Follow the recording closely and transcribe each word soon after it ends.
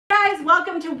Guys,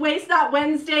 welcome to Waste Not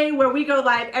Wednesday, where we go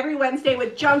live every Wednesday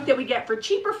with junk that we get for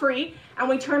cheap or free, and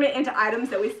we turn it into items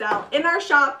that we sell in our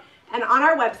shop and on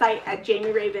our website at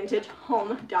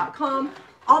jamirayvintagehome.com.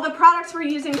 All the products we're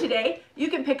using today, you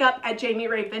can pick up at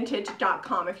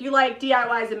jamirayvintage.com. If you like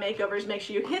DIYs and makeovers, make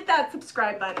sure you hit that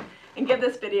subscribe button and give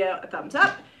this video a thumbs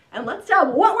up. And let's tell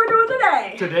them what we're doing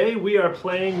today. Today we are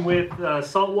playing with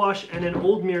salt wash and an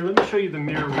old mirror. Let me show you the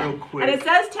mirror real quick. And it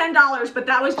says $10, but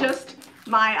that was just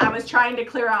I was trying to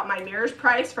clear out my mirror's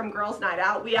price from Girls Night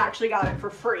Out. We actually got it for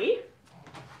free.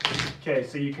 Okay,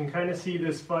 so you can kind of see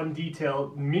this fun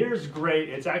detail. Mirror's great.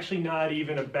 It's actually not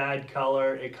even a bad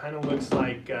color. It kind of looks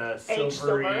like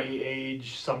silvery,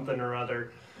 age something or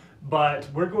other. But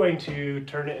we're going to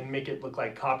turn it and make it look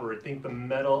like copper. I think the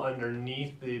metal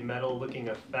underneath, the metal looking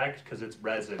effect, because it's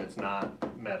resin, it's not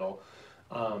metal.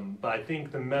 But I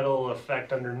think the metal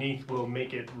effect underneath will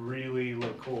make it really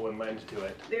look cool and lend to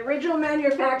it. The original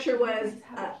manufacturer was...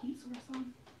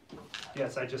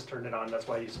 Yes, I just turned it on. That's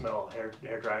why you smell hair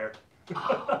dryer.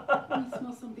 I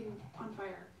smell something on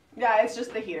fire. Yeah, it's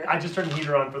just the heater. I just turned the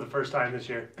heater on for the first time this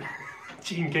year.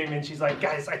 Jean came in, she's like,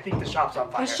 guys, I think the shop's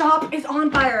on fire. The shop is on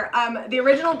fire. The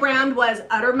original brand was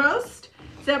Uttermost.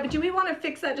 So, but do we want to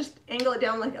fix that? Just angle it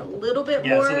down like a little bit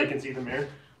more. Yeah, so they can see the mirror.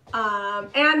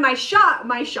 And my shop.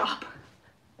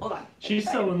 Hold on. She's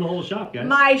selling the whole shop, guys.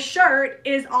 My shirt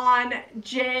is on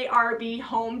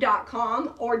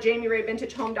jrbhome.com or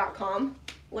jamirayvintagehome.com.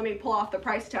 Let me pull off the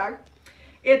price tag.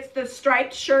 It's the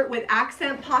striped shirt with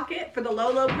accent pocket for the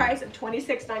low price of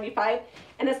 $26.95.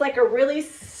 And it's like a really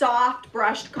soft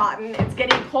brushed cotton. It's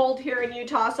getting cold here in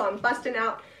Utah, so I'm busting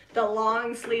out the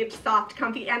long sleeved soft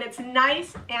comfy. And it's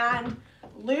nice and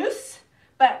loose,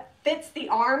 but fits the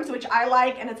arms, which I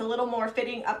like, and it's a little more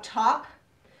fitting up top.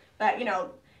 But, you know,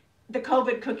 the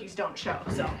COVID cookies don't show,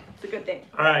 so it's a good thing.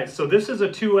 All right, so this is a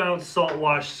 2-ounce salt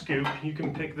wash scoop. You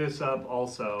can pick this up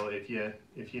also if you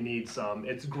need some.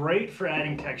 It's great for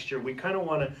adding texture. We kind of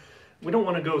want to, we don't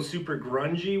want to go super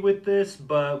grungy with this,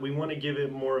 but we want to give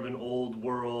it more of an old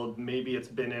world. Maybe it's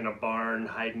been in a barn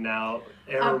hiding out,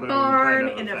 heirloom a barn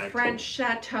kind of in effect. a French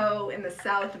chateau in the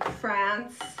south of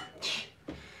France.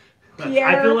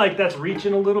 I feel like that's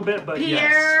reaching a little bit, but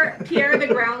Pierre the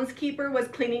groundskeeper was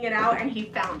cleaning it out and he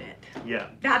found it. Yeah.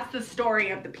 That's the story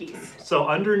of the piece. So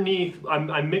underneath,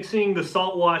 I'm mixing the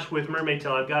salt wash with mermaid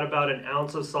tail. I've got about an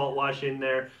ounce of salt wash in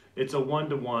there. It's a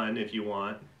 1-to-1 if you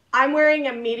want. I'm wearing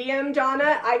a medium,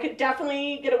 Donna. I could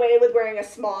definitely get away with wearing a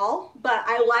small, but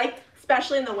I like,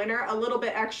 especially in the winter, a little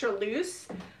bit extra loose.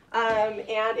 And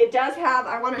it does have,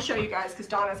 I want to show you guys because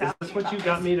Donna's asking. Is this what you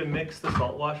got me to mix the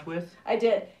salt wash with? I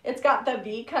did. It's got the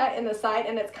V cut in the side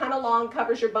and it's kind of long,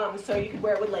 covers your bum, so you could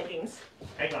wear it with leggings.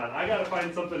 Hang on, I gotta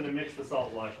find something to mix the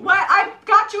salt wash with. What? I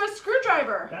got you a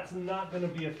screwdriver. That's not gonna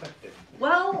be effective.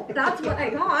 Well, that's what I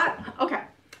got. Okay.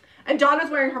 And Donna's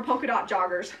wearing her polka dot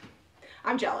joggers.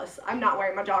 I'm jealous. I'm not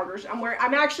wearing my joggers.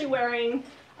 I'm actually wearing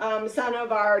some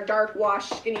of our dark wash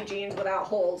skinny jeans without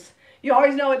holes. You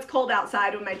always know it's cold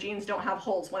outside when my jeans don't have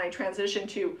holes when I transition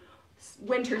to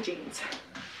winter jeans.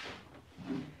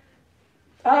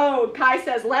 Oh, Kai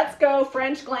says, let's go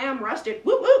French glam rustic.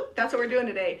 Whoop whoop. That's what we're doing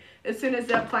today. As soon as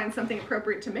Zeb finds something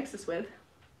appropriate to mix this with.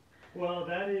 Well,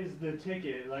 that is the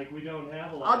ticket. Like, we don't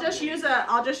have a lot. I'll just use this.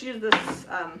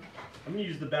 I'm gonna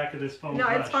use the back of this foam No,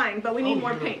 brush. it's fine, but we need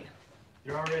more paint.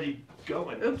 You're already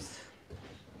going. Oops.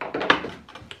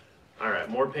 All right,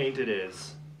 more paint it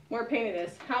is. More paint it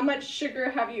is. How much sugar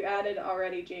have you added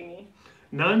already, Jamie?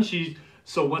 None.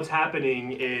 So what's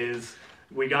happening is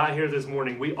we got here this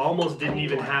morning. We almost didn't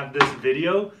even have this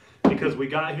video because we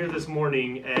got here this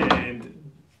morning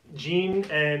and Jean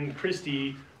and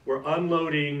Christy were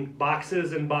unloading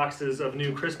boxes and boxes of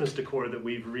new Christmas decor that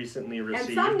we've recently received.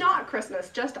 And some not Christmas,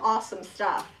 just awesome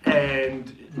stuff.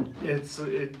 And it's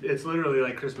literally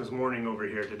like Christmas morning over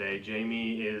here today.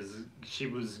 Jamie she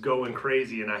was going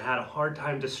crazy and I had a hard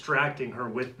time distracting her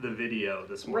with the video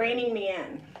this morning. Reining me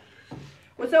in.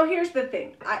 Well, so here's the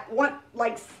thing. I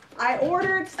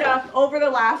ordered stuff over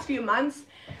the last few months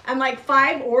and like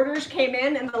 5 orders came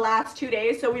in the last 2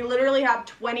 days. So we literally have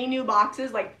 20 new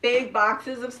boxes, like big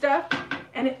boxes of stuff.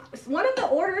 And it's one of the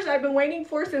orders I've been waiting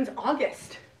for since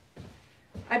August.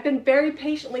 I've been very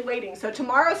patiently waiting. So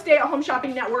tomorrow's Stay at Home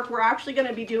Shopping Network, we're actually going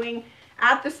to be doing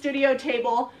at the studio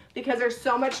table because there's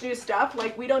so much new stuff.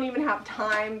 Like we don't even have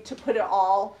time to put it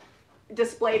all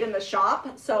displayed in the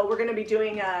shop. So we're going to be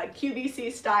doing a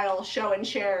QVC style show and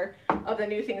share of the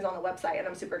new things on the website. And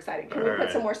I'm super excited. Can we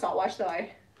put some more salt wash though?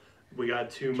 We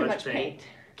got too much paint.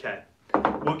 Okay.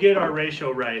 We'll get our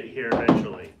ratio right here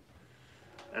eventually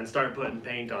and start putting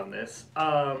paint on this.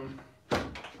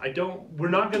 we're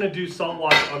not gonna do salt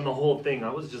wash on the whole thing. I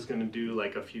was just gonna do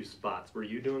like a few spots. Were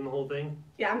you doing the whole thing?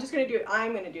 Yeah, I'm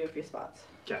gonna do a few spots.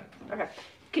 Okay. Okay.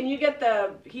 Can you get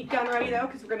the heat gun ready though?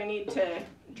 Because we're gonna need to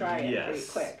dry it pretty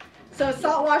quick. So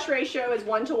salt wash ratio is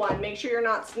 1:1. Make sure you're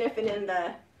not sniffing in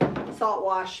the salt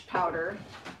wash powder.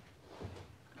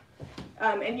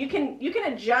 And you can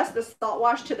adjust the salt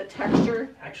wash to the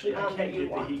texture. Actually, I can't get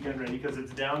the heat gun ready because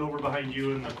it's down over behind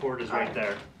you and the cord is right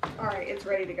there. All right, it's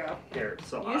ready to go. Here,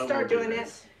 so you start doing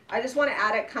it. I just want to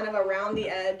add it kind of around the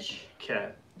edge. Okay.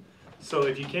 So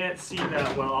if you can't see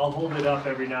that well, I'll hold it up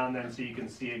every now and then so you can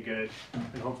see it good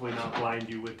and hopefully not blind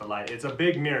you with the light. It's a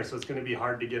big mirror, so it's going to be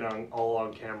hard to get all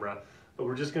on camera. But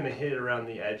we're just going to hit around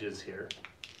the edges here.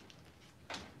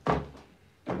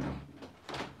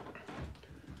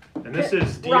 And this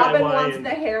is DIY. Robin wants the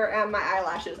hair and my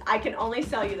eyelashes. I can only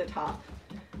sell you the top.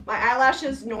 My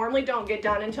eyelashes normally don't get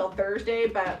done until Thursday,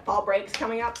 but fall break's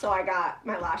coming up, so I got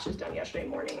my lashes done yesterday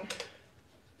morning.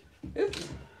 Oops,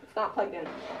 it's not plugged in.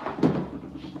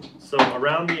 So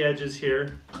around the edges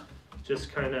here,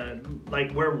 just kind of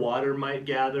like where water might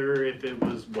gather if it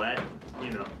was wet,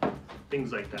 you know,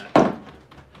 things like that.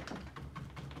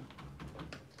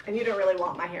 And you don't really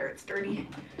want my hair, it's dirty.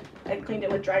 I cleaned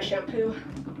it with dry shampoo.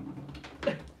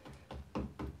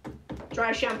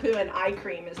 Dry shampoo and eye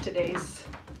cream is today's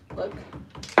look.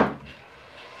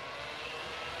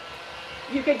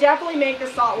 You could definitely make the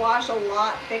salt wash a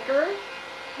lot thicker,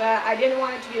 but I didn't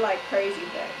want it to be like crazy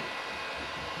thick.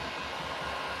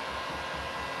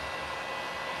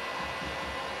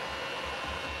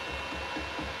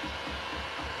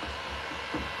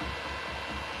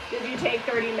 Did you take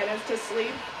 30 minutes to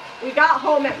sleep? We got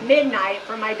home at midnight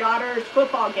from my daughter's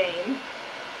football game.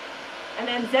 And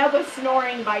then Zeb was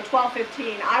snoring by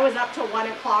 12:15. I was up till 1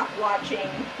 o'clock watching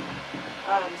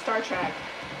Star Trek.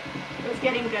 It was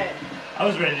getting good. I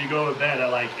was ready to go to bed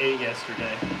at like 8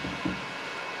 yesterday.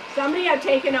 Somebody had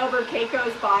taken over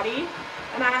Keiko's body,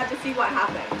 and I had to see what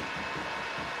happened.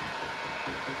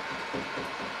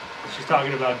 She's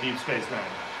talking about Deep Space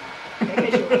Nine.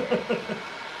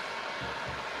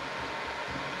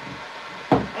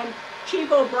 And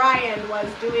Chief O'Brien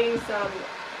was doing some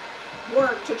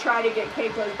work to try to get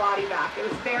Keiko's body back. It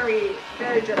was very,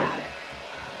 very dramatic.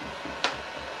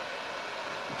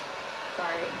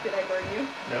 Sorry, did I burn you?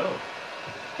 No.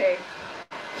 Okay.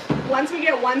 Once we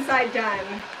get one side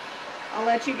done, I'll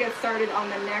let you get started on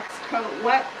the next coat.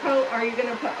 What coat are you going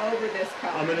to put over this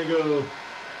coat? I'm going to go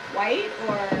white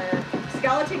or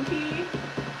skeleton key?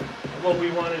 Well,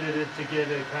 we wanted it to get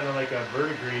a kind of like a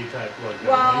verdigris type look.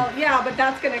 Well, yeah, but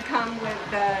that's going to come with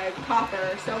the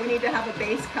copper, so we need to have a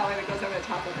base color that goes over the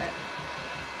top of it.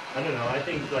 I don't know, I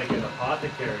think like an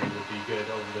apothecary would be good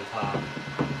over the top.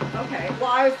 Okay,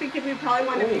 well I was thinking we probably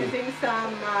want to be using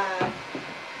some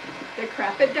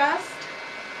decrepit dust.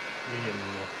 Medium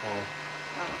will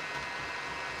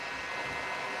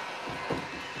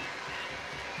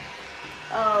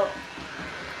Oh,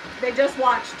 they just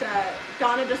watched,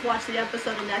 Donna just watched the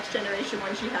episode of Next Generation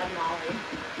when she had Molly.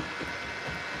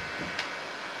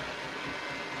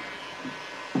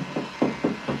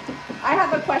 I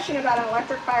have a question about an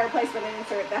electric fireplace with an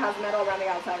insert that has metal around the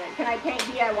outside of it. Can I paint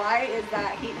DIY? Is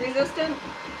that heat resistant?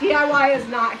 DIY is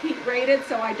not heat rated,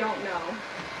 so I don't know.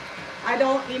 I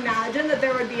don't imagine that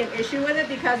there would be an issue with it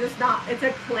because it's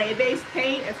a clay-based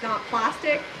paint, it's not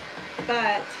plastic,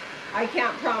 but I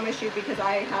can't promise you because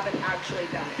I haven't actually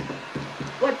done it.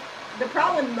 What the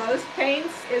problem with most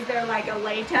paints is they're like a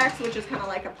latex, which is kind of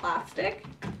like a plastic.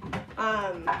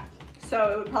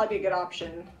 So it would probably be a good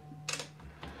option.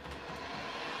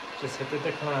 just hit the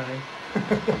decline.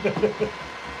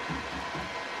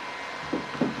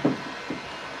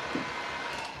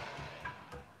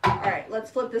 Alright, let's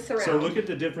flip this around. So look at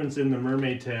the difference in the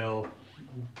mermaid tail,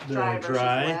 the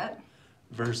dry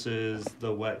versus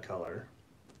the wet color.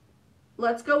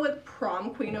 Let's go with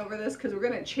prom queen over this because we're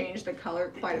going to change the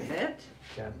color quite a bit.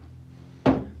 Okay.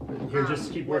 Here,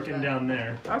 just keep working down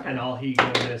there. Okay. And I'll heat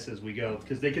go this as we go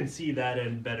because they can see that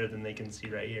end better than they can see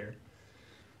right here.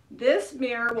 This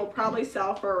mirror will probably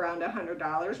sell for around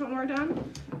 $100 when we're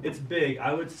done. It's big.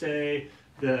 I would say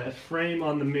the frame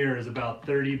on the mirror is about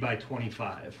 30 by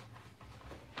 25.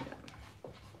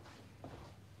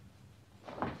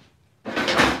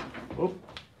 Oh.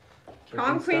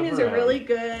 Prom queen is a really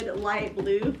good light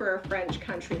blue for a French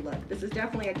country look. This is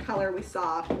definitely a color we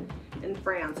saw in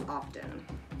France often.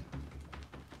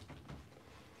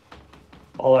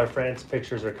 All our France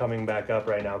pictures are coming back up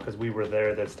right now because we were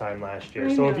there this time last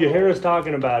year. So if you hear us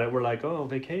talking about it, we're like, oh,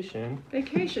 vacation.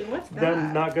 Vacation, what's that?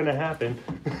 That's not going to happen.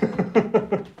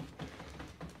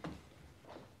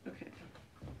 Okay.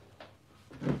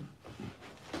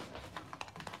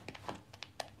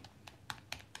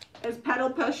 Is pedal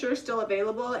pusher still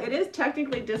available? It is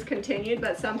technically discontinued,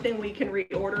 but something we can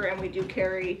reorder and we do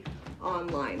carry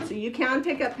online. So you can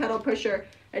pick up pedal pusher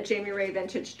at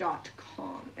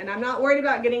JamiRayVintage.com. And I'm not worried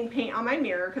about getting paint on my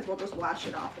mirror because we'll just wash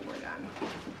it off when we're done.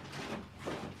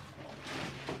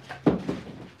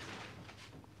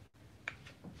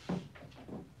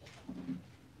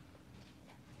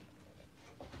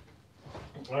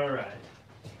 All right.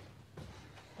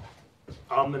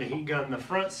 I'm gonna heat gun the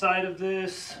front side of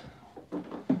this.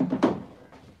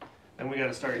 And we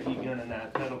gotta start heat gunning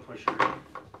that pedal pusher.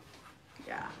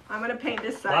 Yeah, I'm gonna paint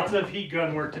this side. Lots of heat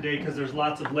gun work today because there's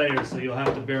lots of layers, so you'll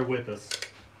have to bear with us.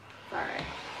 All right.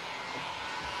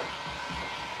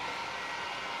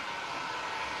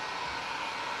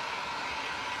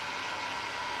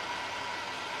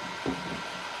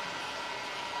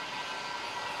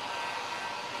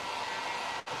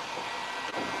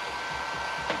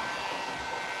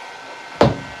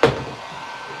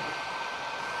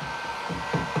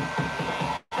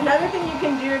 Another thing you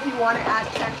can do if you want to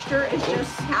add texture is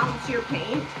just pounce your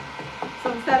paint.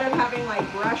 So instead of having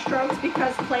like brush strokes,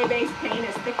 because clay-based paint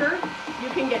is thicker, you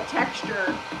can get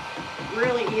texture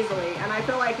really easily. And I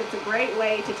feel like it's a great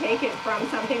way to take it from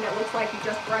something that looks like you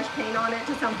just brush paint on it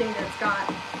to something that's got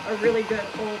a really good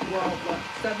old world look.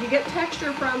 So you get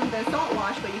texture from the salt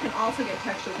wash, but you can also get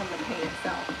texture from the paint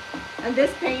itself. And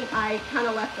this paint, I kind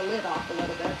of left the lid off a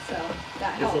little bit, so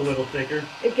that helps. It's a little thicker.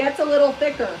 It gets a little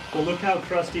thicker. Well, look how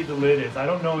crusty the lid is. I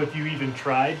don't know if you even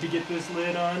tried to get this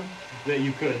lid on, that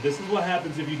you could. This is what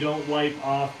happens if you don't wipe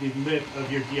off the lip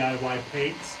of your DIY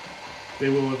paints. They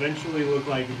will eventually look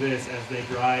like this as they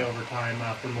dry over time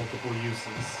after multiple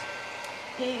uses.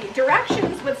 The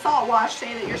directions with salt wash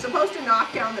say that you're supposed to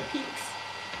knock down the peaks.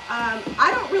 I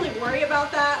don't really worry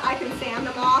about that. I can sand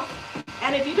them off.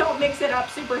 And if you don't mix it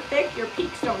up super thick, your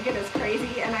peaks don't get as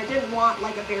crazy. And I didn't want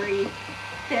like a very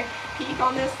thick peak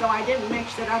on this, so I didn't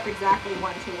mix it up exactly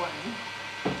 1-to-1.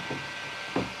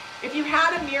 If you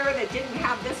had a mirror that didn't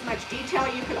have this much detail,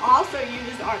 you could also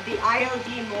use the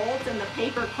IOD molds and the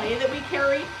paper clay that we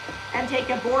carry and take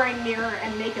a boring mirror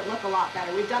and make it look a lot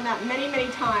better. We've done that many,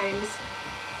 many times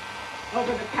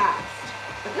over the past.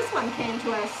 But this one came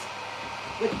to us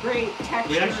with great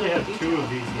texture. We actually have detail. 2 of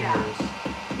these mirrors. Yeah.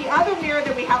 The other mirror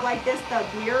that we have like this, the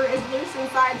mirror is loose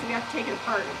inside, so we have to take it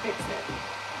apart and fix it.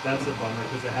 That's a bummer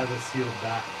because it has a sealed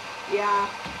back. Yeah,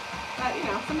 but you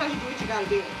know, sometimes you do what you gotta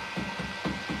do.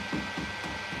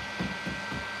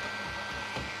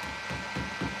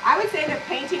 I would say that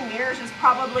painting mirrors is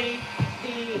probably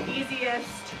the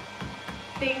easiest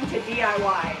thing to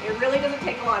DIY. It really doesn't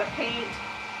take a lot of paint,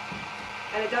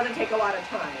 and it doesn't take a lot of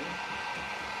time.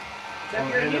 So if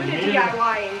you're new to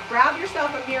DIYing, grab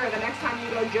yourself a mirror the next time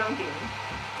you go junking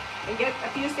and get a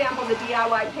few samples of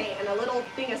DIY paint and a little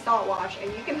thing of salt wash, and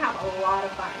you can have a lot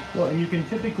of fun. Well, and you can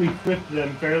typically thrift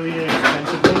them fairly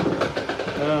inexpensively.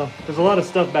 There's a lot of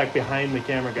stuff back behind the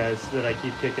camera, guys, that I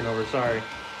keep kicking over, sorry.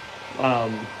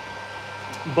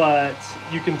 But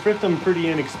you can thrift them pretty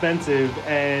inexpensive,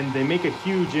 and they make a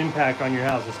huge impact on your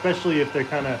house, especially if they're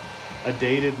kind of a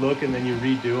dated look and then you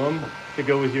redo them to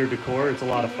go with your decor. It's a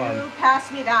lot of fun. You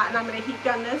pass me that, and I'm going to heat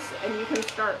gun this, and you can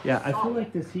start. Yeah, I feel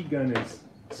like this heat gun is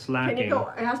slacking. Can you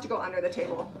go? It has to go under the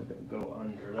table. Go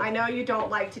under. I know you don't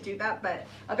like to do that, but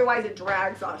otherwise it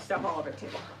drags off stuff all over the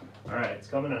table. All right, it's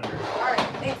coming under. All right,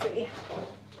 thanks, sweetie.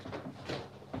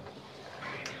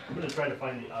 I'm going to try to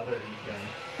find the other heat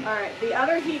gun. All right, the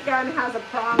other heat gun has a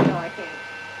prong though, I think.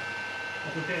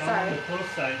 That's okay, I'm Sorry. on the close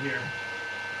side here.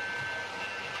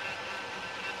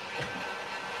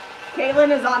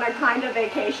 Caitlin is on a kind of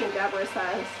vacation, Deborah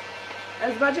says.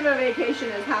 As much of a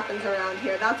vacation as happens around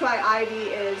here. That's why Ivy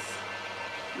is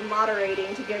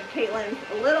moderating to give Caitlin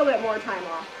a little bit more time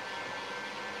off.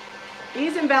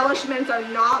 These embellishments are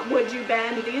not would you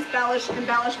bend. These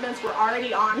embellishments were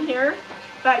already on here,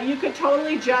 but you could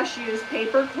totally just use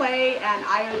paper clay and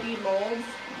IOD molds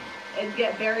and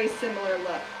get very similar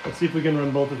look. Let's see if we can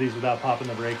run both of these without popping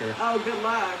the breaker. Oh, good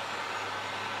luck.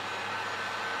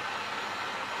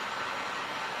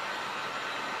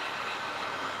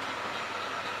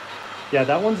 Yeah,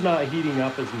 that one's not heating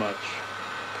up as much.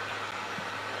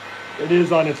 It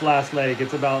is on its last leg.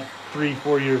 It's about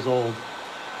 3-4 years old.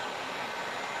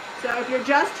 So if you're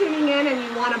just tuning in and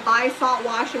you want to buy salt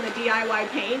wash and the DIY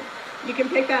paint, you can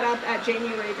pick that up at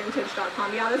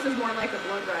JamiRayVintage.com. Yeah, this is more like a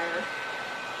blow dryer.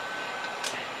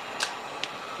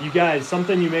 You guys,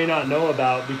 something you may not know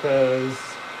about because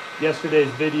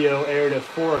yesterday's video aired at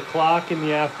 4 o'clock in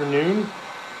the afternoon,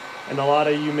 and a lot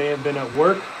of you may have been at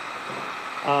work.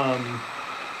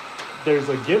 There's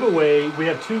a giveaway. We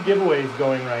have 2 giveaways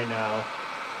going right now.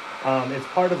 It's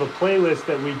part of a playlist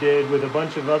that we did with a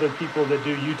bunch of other people that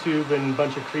do YouTube and a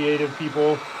bunch of creative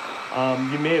people.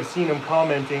 You may have seen them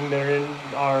commenting. They're in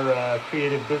our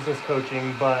creative business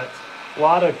coaching, but a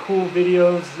lot of cool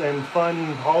videos and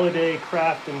fun holiday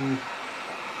craft and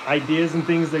ideas and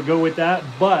things that go with that.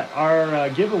 But our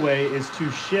giveaway is to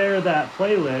share that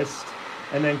playlist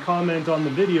and then comment on the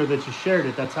video that you shared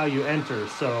it. That's how you enter.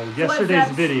 So yesterday's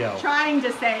video. Trying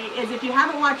to say is if you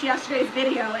haven't watched yesterday's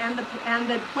video and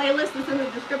the playlist is in the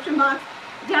description box,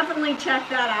 definitely check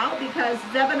that out, because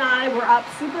Zeb and I were up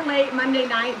super late Monday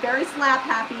night, very slap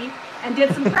happy, and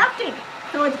did some crafting.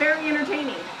 So it's very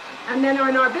entertaining. And then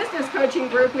in our business coaching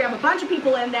group, we have a bunch of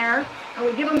people in there, and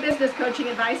we give them business coaching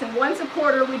advice, and once a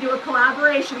quarter we do a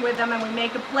collaboration with them and we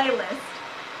make a playlist.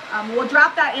 We'll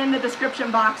drop that in the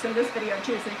description box in this video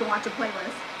too, so you can watch a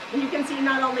playlist. And you can see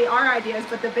not only our ideas,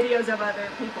 but the videos of other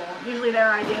people. Usually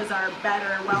their ideas are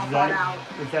better, well thought out.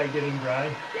 Is that getting dry?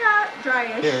 Yeah,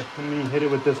 dryish. Here, let me hit it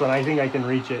with this one. I think I can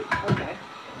reach it. Okay.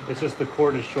 It's just the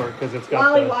cord is short because it's got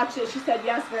Molly watched it. She said,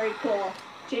 yes, very cool.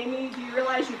 Jamie, do you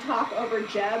realize you talk over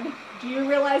Jeb? Do you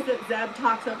realize that Zeb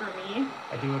talks over me?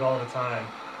 I do it all the time.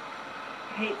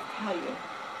 I hate to tell you.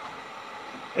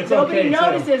 It's Nobody okay,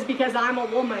 notices because I'm a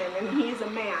woman and he's a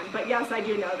man. But yes, I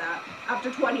do know that.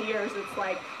 After 20 years, it's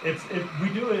like... We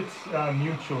do it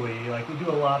mutually. Like, we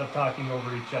do a lot of talking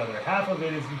over each other. Half of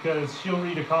it is because she'll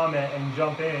read a comment and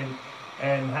jump in,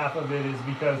 and half of it is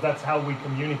because that's how we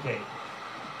communicate.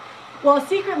 Well,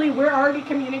 secretly, we're already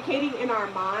communicating in our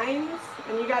minds,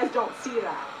 and you guys don't see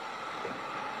that.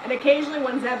 And occasionally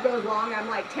when Zeb goes long, I'm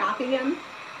like tapping him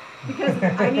because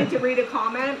I need to read a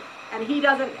comment, and he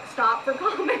doesn't stop for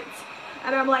comments.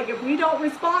 And I'm like, if we don't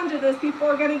respond to this, people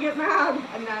are going to get mad.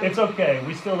 And then, it's okay.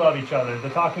 We still love each other. The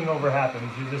talking over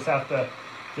happens. You just have to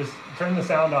just turn the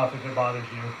sound off if it bothers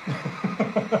you.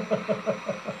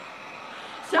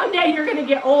 Someday you're going to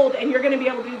get old and you're going to be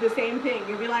able to do the same thing.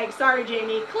 You'll be like, sorry,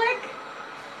 Jamie, click.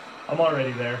 I'm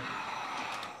already there.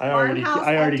 I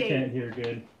already can't hear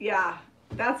good. Yeah,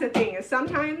 that's the thing, is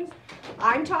sometimes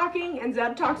I'm talking and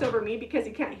Zeb talks over me because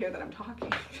he can't hear that I'm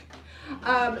talking.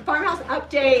 Farmhouse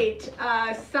update.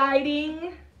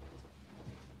 Siding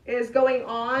is going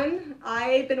on.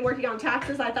 I've been working on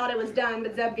taxes. I thought it was done,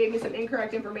 but Zeb gave me some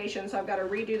incorrect information, so I've got to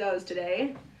redo those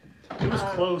today. It was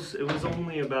close. It was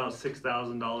only about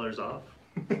 $6,000 off.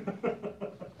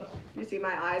 You see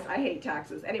my eyes? I hate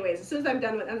taxes. Anyways, as soon as I'm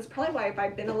done with, and it's probably why if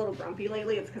I've been a little grumpy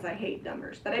lately, it's because I hate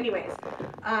numbers. But anyways,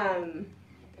 I'm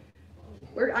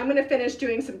going to finish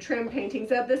doing some trim paintings.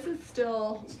 This is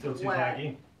still too wet.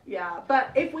 tacky. Yeah,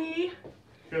 but if we...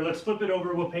 Here, let's flip it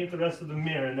over. We'll paint the rest of the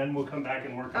mirror, and then we'll come back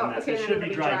and work on this. Okay, it should be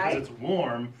dry because it's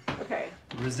warm. Okay.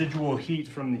 Residual heat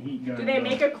from the heat gun. Do they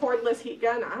make a cordless heat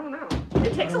gun? I don't know.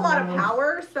 It takes a lot of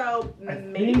power, so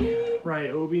maybe...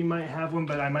 Right, Obi might have one,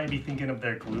 but I might be thinking of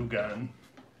their glue gun.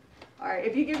 All right,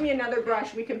 if you give me another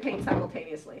brush, we can paint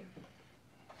simultaneously.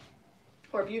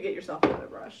 Or if you get yourself another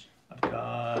brush.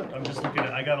 I'm just looking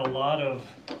at, I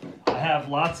have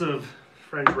lots of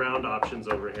French round options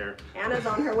over here. Anna's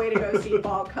on her way to go see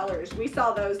Fall Colors. We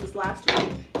saw those this last week.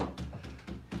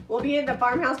 We'll be in the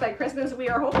farmhouse by Christmas. We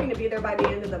are hoping to be there by the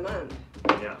end of the month.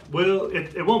 Yeah, well,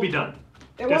 it won't be done.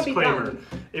 It won't be done.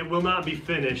 It will not be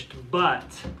finished, but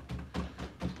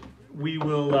we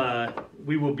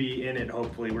will be in it,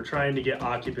 hopefully. We're trying to get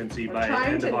occupancy by the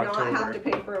end of October. We're trying to not have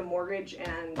to pay for a mortgage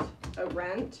and a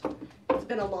rent. It's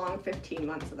been a long 15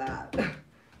 months of that.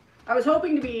 I was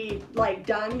hoping to be like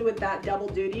done with that double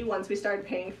duty once we started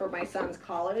paying for my son's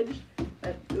college,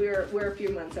 but we're a few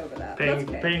months over that.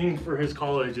 Paying for his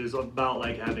college is about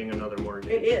like having another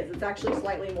mortgage. It is. It's actually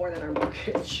slightly more than our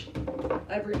mortgage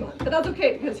every month, but that's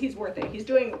okay because he's worth it.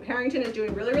 Harrington is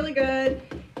doing really, really good.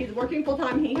 He's working full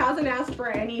time. He hasn't asked for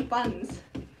any funds.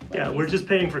 Yeah, we're just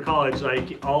paying for college.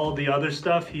 Like all the other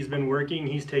stuff, he's been working.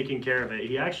 He's taking care of it.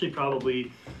 He actually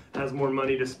probably has more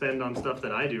money to spend on stuff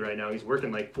than I do right now. He's working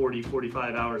like 40,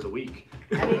 45 hours a week.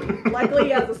 I mean, luckily he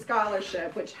has a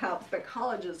scholarship, which helps, but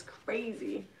college is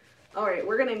crazy. All right,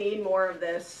 we're gonna need more of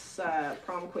this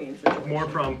prom queen situation. More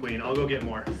prom queen. I'll go get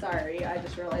more. Sorry, I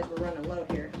just realized we're running low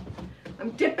here.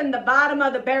 I'm dipping the bottom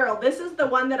of the barrel. This is the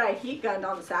one that I heat gunned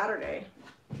on Saturday.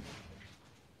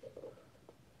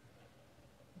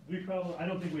 I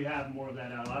don't think we have more of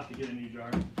that out. I'll have to get a new jar.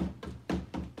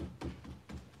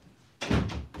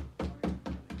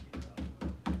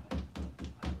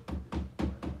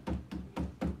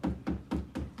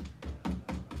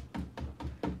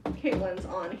 Caitlin's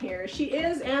on here. She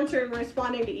is answering,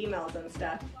 responding to emails and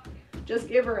stuff. Just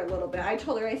give her a little bit. I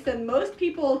told her, I said, most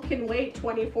people can wait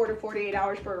 24 to 48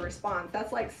 hours for a response.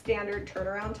 That's like standard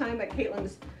turnaround time, but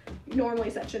Caitlin's normally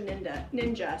such a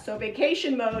ninja. So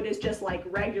vacation mode is just like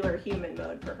regular human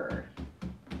mode for her.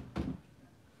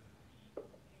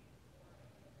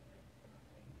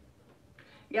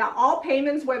 Yeah, all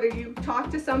payments, whether you talk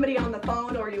to somebody on the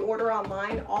phone or you order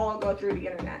online, all go through the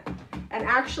internet. And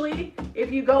actually,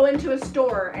 if you go into a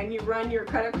store and you run your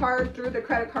credit card through the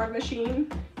credit card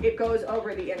machine, it goes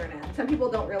over the internet. Some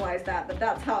people don't realize that, but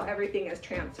that's how everything is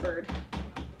transferred.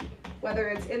 Whether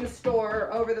it's in store,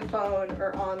 over the phone,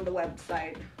 or on the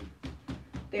website.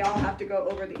 They all have to go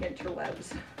over the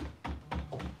interwebs.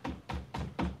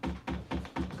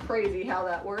 Crazy how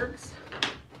that works.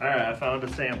 All right, I found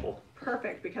a sample.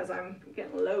 Perfect, because I'm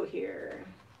getting low here.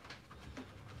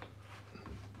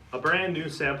 A brand new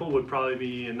sample would probably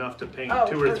be enough to paint Oh,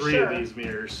 2 or for 3 sure. of these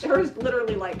mirrors. There's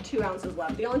literally like 2 ounces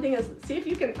left. The only thing is, see if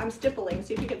you can, I'm stippling,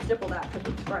 see if you can stipple that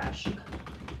because it's fresh. Is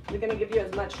it gonna give you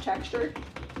as much texture?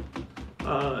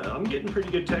 I'm getting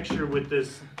pretty good texture with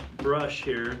this brush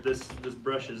here. This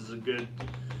brush is a good,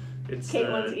 it's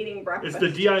Caitlin's eating breakfast.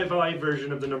 It's the DIY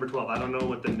version of the number 12. I don't know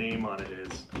what the name on it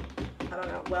is. I don't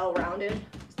know, well-rounded?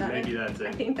 Is that Maybe it? that's it.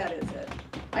 I think that is it.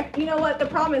 You know what, the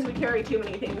problem is we carry too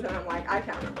many things and I'm like, I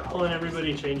can't remember all Well, and of those.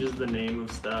 everybody changes the name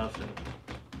of stuff, and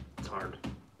it's hard.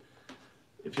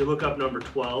 If you look up number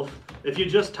 12, if you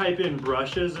just type in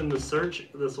brushes in the search,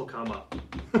 this will come up.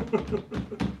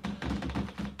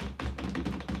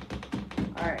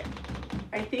 All right,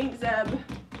 I think, Zeb,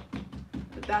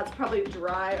 that's probably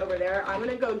dry over there. I'm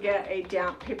gonna go get a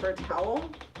damp paper towel.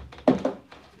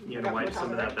 You gonna wipe some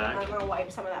of that back? I'm gonna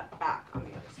wipe some of that back on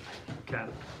the other side.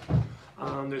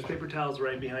 Okay. There's paper towels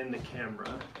right behind the camera.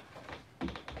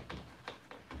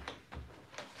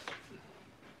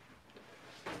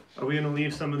 Are we gonna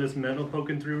leave some of this metal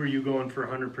poking through, or are you going for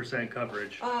 100%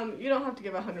 coverage? You don't have to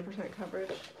give 100%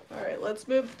 coverage. All right, let's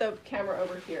move the camera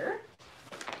over here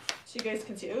so you guys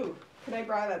can see. Ooh, can I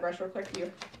borrow that brush real quick?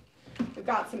 We've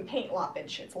got some paint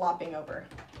loppage. It's lopping over.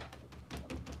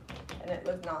 And it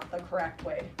was not the correct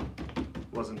way.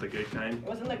 Wasn't the good kind? It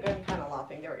wasn't the good kind of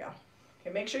lopping. There we go.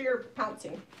 Okay, make sure you're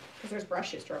pouncing because there's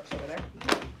brushy strokes over there.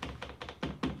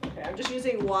 Okay, I'm just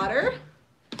using water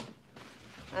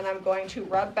and I'm going to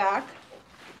rub back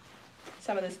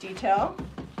some of this detail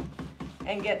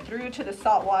and get through to the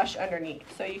salt wash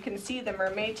underneath. So you can see the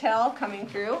mermaid tail coming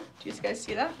through. Do you guys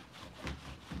see that?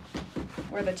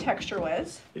 Where the texture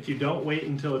was. If you don't wait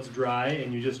until it's dry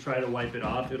and you just try to wipe it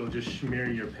off, it'll just smear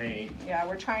your paint. Yeah,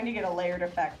 we're trying to get a layered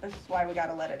effect. This is why we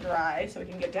gotta let it dry so we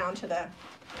can get down to the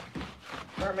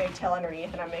mermaid tail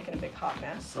underneath, and I'm making a big hot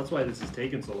mess. That's why this is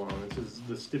taking so long. This is,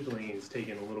 the stippling is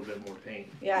taking a little bit more paint.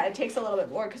 Yeah, it takes a little bit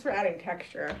more because we're adding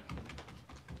texture.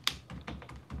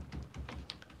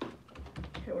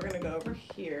 Okay, we're gonna go over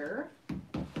here.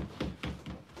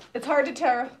 It's hard to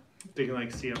tell. They can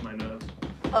like see up my nose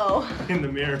Oh, in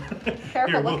the mirror.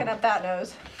 careful Here, looking at that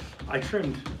nose. I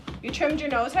trimmed. You trimmed your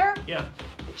nose hair? Yeah,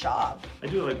 Good job. I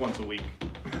do it like once a week.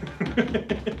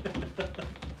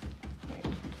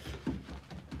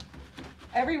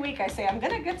 Every week I say I'm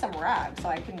gonna get some rags so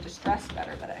I can just dress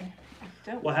better, but I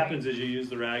don't. What happens is you use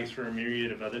the rags for a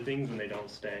myriad of other things and they don't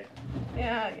stay.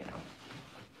 Yeah, you know.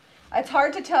 It's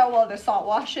hard to tell while the salt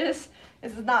washes.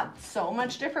 This is not so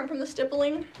much different from the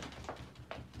stippling,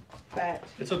 but.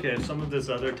 It's okay, if some of this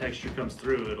other texture comes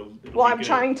through, it'll Well, be I'm good.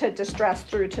 trying to distress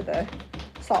through to the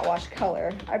salt wash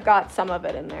color. I've got some of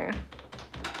it in there.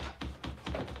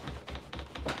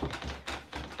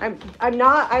 I'm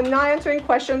not answering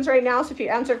questions right now, so if you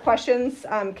answer questions,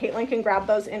 Caitlin can grab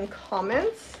those in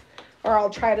comments, or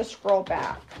I'll try to scroll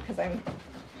back, because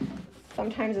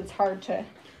sometimes it's hard to.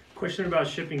 Question about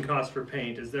shipping costs for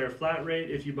paint. Is there a flat rate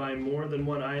if you buy more than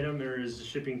one item, or is the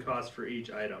shipping cost for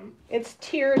each item? It's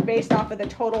tiered based off of the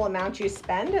total amount you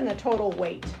spend and the total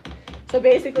weight. So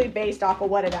basically based off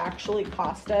of what it actually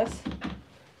cost us.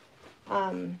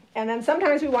 And then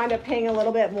sometimes we wind up paying a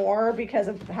little bit more because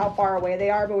of how far away they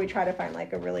are, but we try to find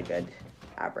like a really good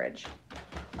average.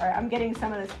 All right, I'm getting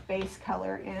some of this base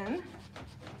color in.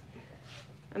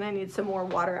 And I need some more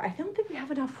water. I don't think we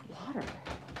have enough water.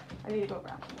 I need to go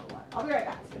grab some more water. I'll be right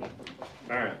back, sweetie.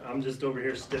 Alright, I'm just over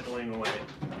here stippling away.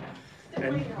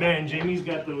 Stippling And away. man, Jamie's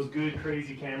got those good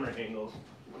crazy camera angles.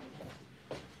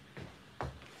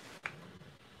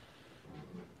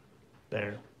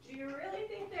 There. Do you really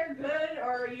think they're good,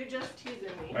 or are you just teasing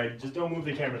me? Alright, just don't move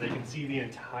the camera. They can see the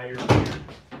entire beard.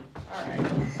 All right.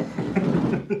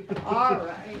 All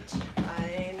right.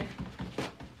 Fine.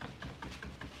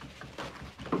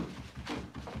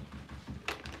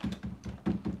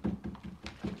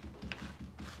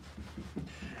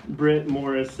 Britt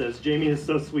Morris says, Jami is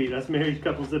so sweet. Us married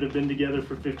couples that have been together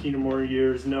for 15 or more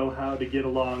years know how to get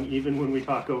along even when we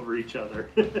talk over each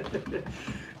other.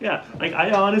 Yeah, like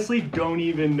I honestly don't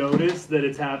even notice that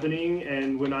it's happening,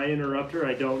 and when I interrupt her,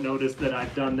 I don't notice that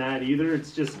I've done that either.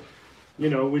 It's just, you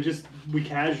know, we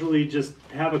casually just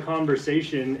have a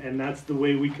conversation, and that's the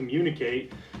way we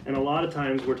communicate. And a lot of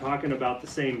times we're talking about the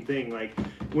same thing. Like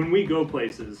when we go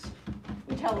places,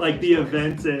 like the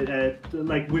events at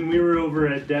like when we were over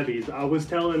at Debbie's, I was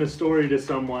telling a story to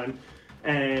someone,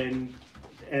 and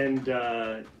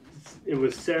it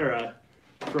was Sarah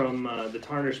from the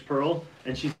Tarnished Pearl,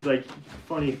 and she's like,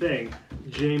 funny thing,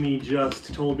 Jami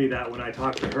just told me that when I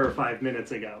talked to her 5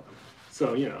 minutes ago.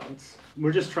 So, you know,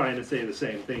 we're just trying to say the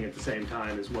same thing at the same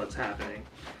time as what's happening.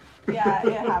 Yeah,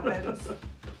 it happens.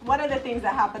 One of the things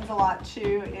that happens a lot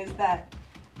too is that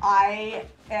I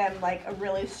am like a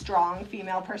really strong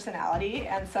female personality,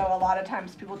 and so a lot of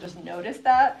times people just notice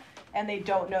that, and they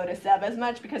don't notice Zeb as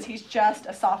much because he's just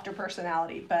a softer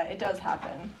personality, but it does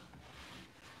happen.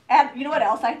 And you know what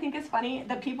else I think is funny?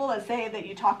 The people that say that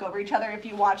you talk over each other, if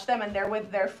you watch them and they're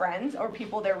with their friends or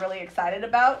people they're really excited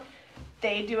about,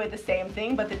 they do it the same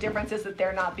thing, but the difference is that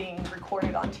they're not being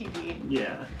recorded on TV.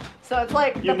 Yeah. So it's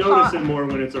like you notice it more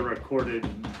when it's a recorded.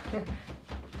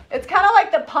 It's kind of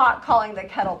like the pot calling the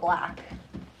kettle black.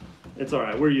 It's all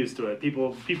right. We're used to it.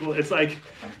 People. It's like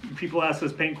people ask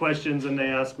us paint questions and they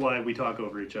ask why we talk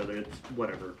over each other. It's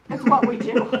whatever. It's what we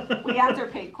do. We answer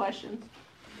paint questions.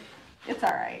 It's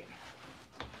all right.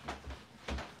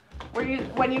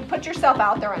 When you put yourself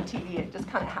out there on TV, it just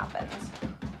kind of happens.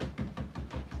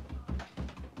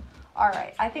 All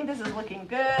right. I think this is looking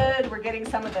good. We're getting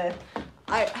some of the.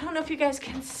 I don't know if you guys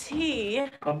can see.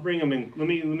 I'll bring them in. Let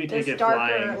me take it darker,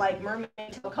 flying. like mermaid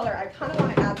color. I kind of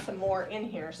want to add some more in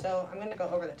here, so I'm going to go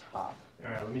over the top.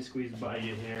 All right, let me squeeze by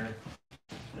you here,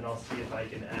 and I'll see if I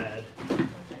can add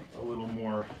a little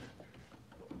more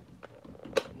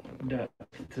depth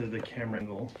to the camera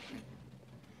angle.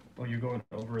 Oh, you're going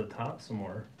over the top some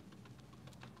more.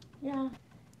 Yeah,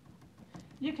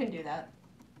 you can do that.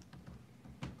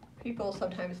 People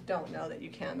sometimes don't know that you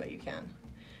can, but you can.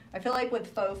 I feel like with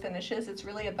faux finishes, it's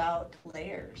really about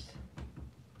layers.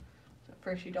 So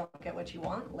first you don't get what you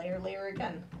want, layer, layer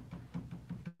again.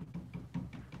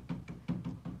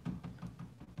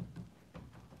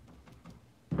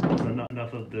 So not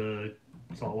enough of the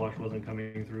salt wash wasn't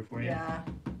coming through for you? Yeah.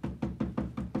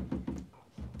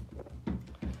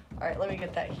 All right, let me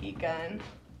get that heat gun.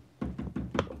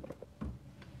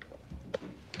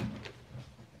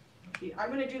 I'm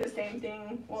gonna do the same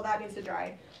thing. Well, that needs to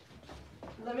dry.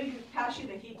 Let me pass you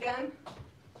the heat gun.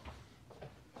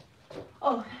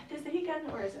 Oh, is the heat gun,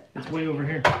 or is it? It's way over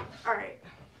here. All right.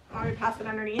 Want me to pass it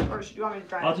underneath, or should you want me to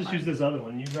dry it? I'll just use this other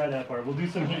one. You dry that part. We'll do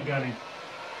some heat gunning.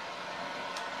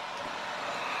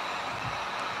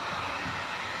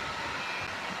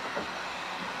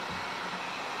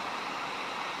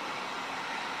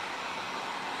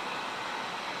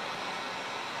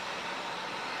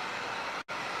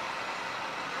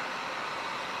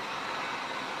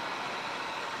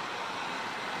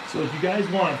 So if you guys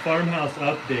want farmhouse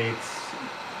updates,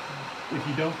 if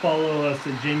you don't follow us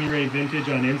at Jami Ray Vintage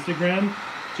on Instagram,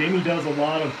 Jami does a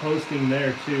lot of posting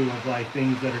there too of like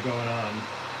things that are going on.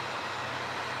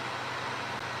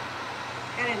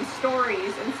 And in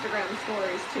stories, Instagram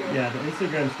stories too. Yeah, the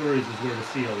Instagram stories is where to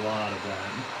see a lot of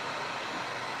that.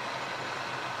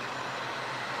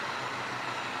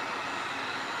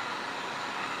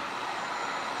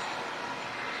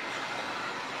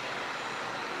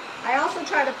 I also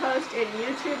try to post in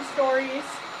YouTube stories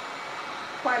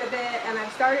quite a bit, and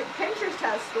I've started, Pinterest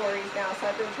has stories now, so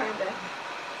I've been trying to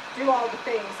do all the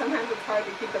things. Sometimes it's hard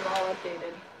to keep them all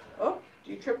updated. Oh,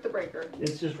 you tripped the breaker.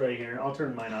 It's just right here. I'll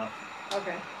turn mine off.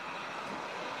 Okay.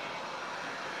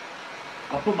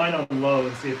 I'll put mine on low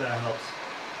and see if that helps.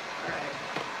 All right.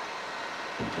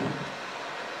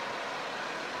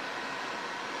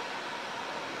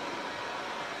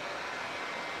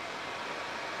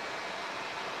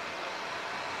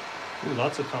 Ooh,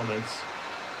 lots of comments.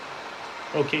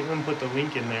 Oh, Caitlin put the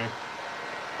link in there.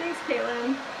 Thanks,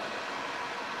 Caitlin.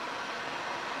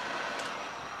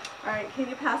 All right, can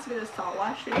you pass me the salt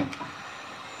wash thing?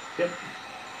 Yep.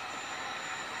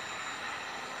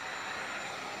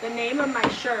 The name of my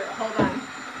shirt, hold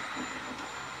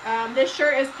on. This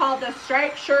shirt is called the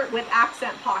Striped Shirt with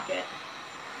Accent Pocket.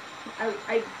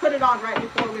 I put it on right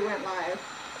before we went live.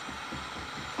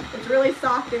 It's really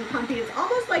soft and comfy. It's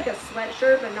almost like a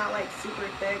sweatshirt, but not like super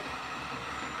thick.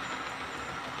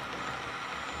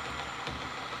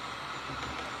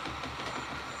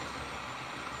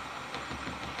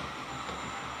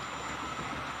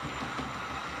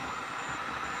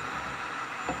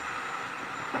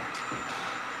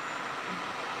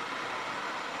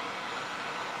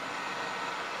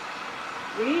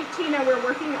 now we're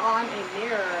working on a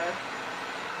mirror.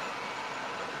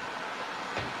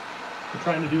 We're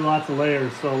trying to do lots of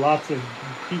layers, so lots of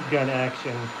heat gun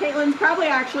action. Caitlin's probably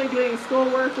actually doing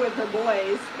schoolwork with her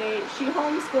boys. She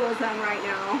homeschools them right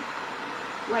now,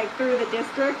 like through the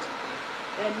district,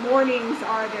 and mornings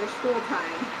are their school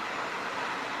time.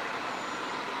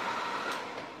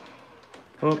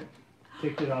 Oh,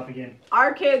 kicked it off again.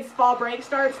 Our kids' fall break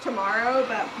starts tomorrow,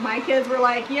 but my kids were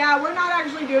like, yeah, we're not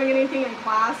actually doing anything in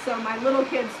class, so my little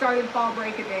kids started fall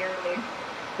break a day early.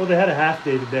 Well, they had a half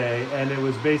day today, and it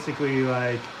was basically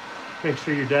like, make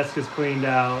sure your desk is cleaned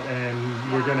out,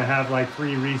 and we're going to have like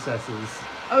 3 recesses.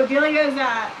 Oh, Delia's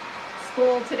at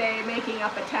school today making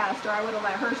up a test, or I would have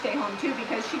let her stay home too,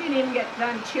 because she didn't even get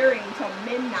done cheering until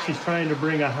midnight. She's trying to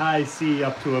bring a high C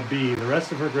up to a B. The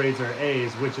rest of her grades are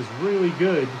A's, which is really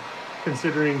good,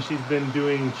 considering she's been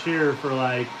doing cheer for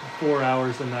like 4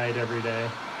 hours a night every day.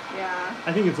 Yeah.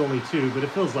 I think it's only 2, but it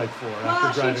feels like 4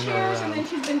 after driving she her cheers, around. and then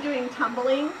she's been doing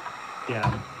tumbling.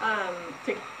 Yeah.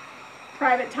 To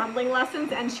private tumbling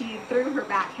lessons, and she threw her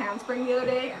back handspring the other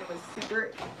day, and it was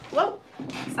super, whoa,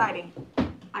 exciting.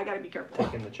 I gotta be careful.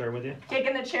 Taking the chair with you?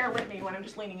 Taking the chair with me when I'm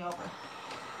just leaning over.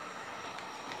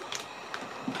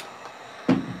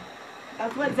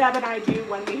 That's what Zeb and I do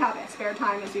when we have spare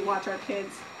time, is we watch our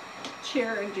kids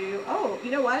cheer and do, oh,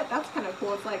 you know what? That's kind of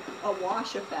cool. It's like a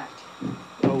wash effect.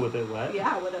 Oh, with it wet?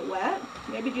 Yeah, with it wet.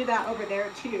 Maybe do that over there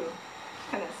too.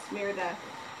 Kind of smear the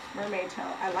mermaid tail.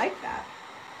 I like that.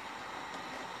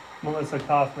 Melissa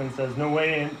Kaufman says, no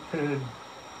way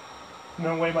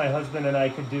my husband and I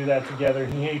could do that together.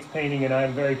 He hates painting, and I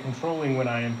am very controlling when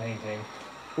I am painting.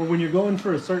 Well, when you're going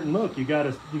for a certain look, you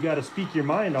gotta speak your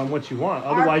mind on what you want.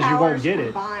 Otherwise, you won't get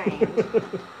it.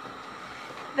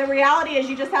 The reality is,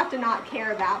 you just have to not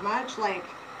care that much. Like,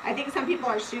 I think some people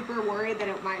are super worried that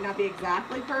it might not be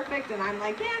exactly perfect, and I'm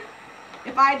like, yeah,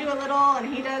 if I do a little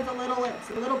and he does a little,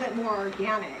 it's a little bit more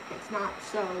organic. It's not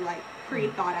so like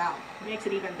pre-thought out. It makes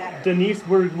it even better. Denise,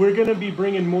 we're gonna be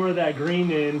bringing more of that green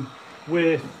in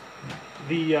with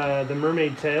the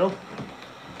mermaid tail.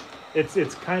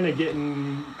 It's kind of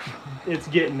getting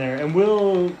there, and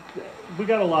we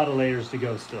got a lot of layers to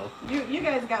go still. You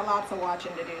guys got lots of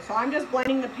watching to do. So I'm just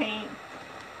blending the paint,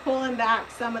 pulling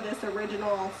back some of this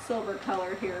original silver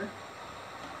color here.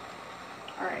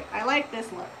 All right, I like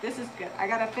this look. This is good. I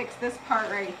gotta fix this part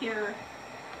right here.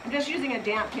 I'm just using a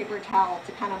damp paper towel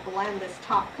to kind of blend this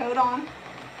top coat on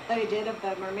that I did of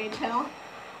the mermaid tail.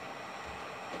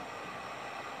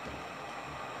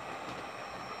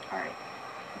 All right,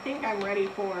 I think I'm ready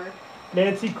for...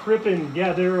 Nancy Crippen,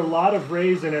 yeah, there are a lot of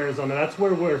Rays in Arizona. That's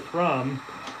where we're from.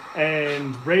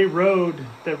 And Ray Road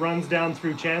that runs down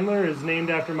through Chandler is named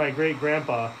after my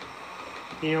great-grandpa.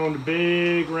 He owned a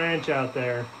big ranch out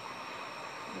there.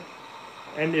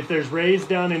 And if there's Rays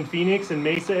down in Phoenix and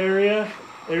Mesa area,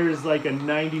 there's like a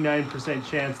 99%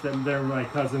 chance that they're my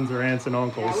cousins or aunts and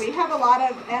uncles. Yeah, we have a lot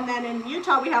of, and then in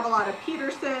Utah we have a lot of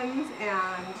Petersons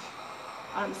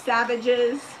and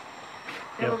Savages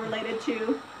that we're related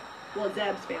to. Well,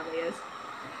 Zeb's family is.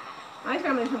 My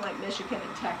family's from like Michigan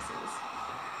and Texas.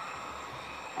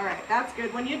 All right, that's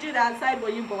good. When you do that side,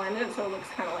 will you blend it so it looks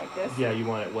kind of like this? Yeah, you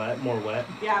want it wet, more wet?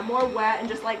 Yeah, more wet, and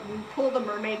just like pull the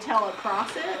mermaid tail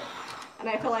across it. And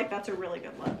I feel like that's a really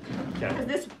good look. Okay.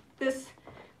 Because this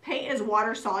paint is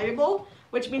water soluble,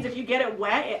 which means if you get it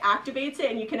wet, it activates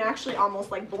it, and you can actually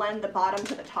almost like blend the bottom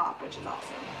to the top, which is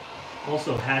awesome.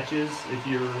 Also hatches, if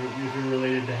you're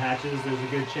related to hatches, there's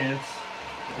a good chance.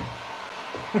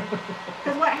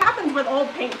 Because what happens with old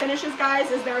paint finishes,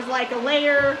 guys, is there's like a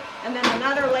layer, and then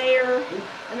another layer,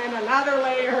 and then another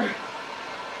layer.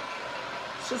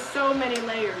 It's just so many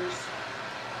layers.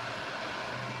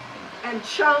 And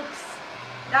chunks.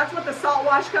 That's what the salt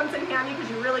wash comes in handy, because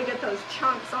you really get those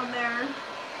chunks on there.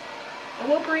 And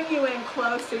we'll bring you in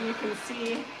close so you can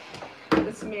see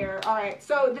this mirror. All right,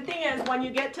 so the thing is, when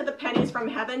you get to the pennies from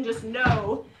heaven, just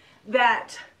know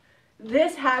that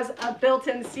this has a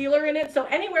built-in sealer in it, so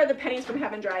anywhere the pennies from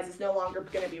heaven dries is no longer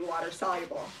going to be water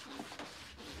soluble.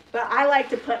 But I like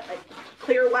to put like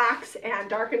clear wax and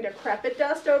dark and decrepit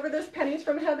dust over this pennies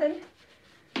from heaven,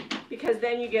 because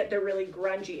then you get the really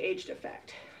grungy aged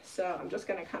effect. So I'm just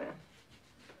going to kind of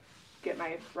get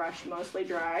my brush mostly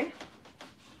dry.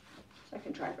 So I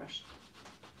can dry brush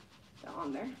that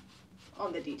on there,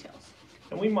 on the details.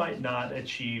 And we might not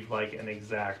achieve like an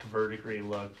exact verdigris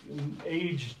look.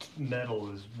 Aged metal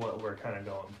is what we're kind of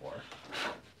going for.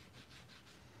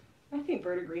 I think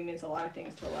verdigris means a lot of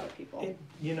things to a lot of people.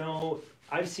 You know,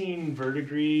 I've seen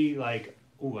verdigris like,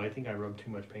 ooh, I think I rubbed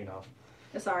too much paint off.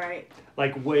 It's all right.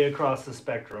 Like way across the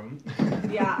spectrum.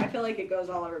 Yeah, I feel like it goes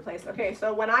all over the place. Okay,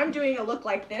 so when I'm doing a look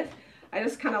like this, I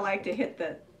just kind of like to hit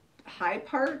the high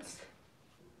parts.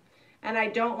 And I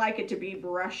don't like it to be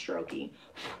brush strokey.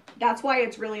 That's why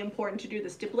it's really important to do the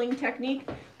stippling technique,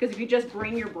 because if you just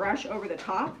bring your brush over the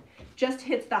top, it just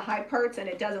hits the high parts and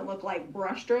it doesn't look like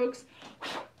brush strokes.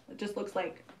 It just looks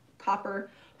like copper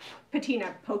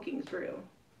patina poking through.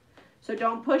 So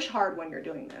don't push hard when you're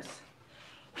doing this.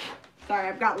 Sorry,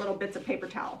 I've got little bits of paper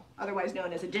towel, otherwise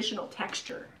known as additional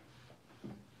texture.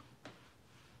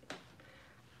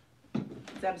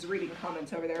 Zeb's reading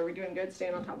comments over there. Are we doing good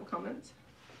staying on top of comments?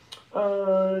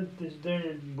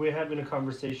 We're having a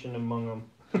conversation among them.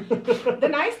 The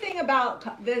nice thing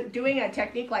about doing a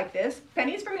technique like this,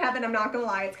 pennies from heaven, I'm not gonna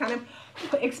lie, it's kind of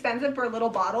expensive for a little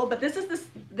bottle, but this is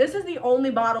the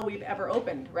only bottle we've ever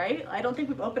opened, right? I don't think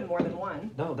we've opened more than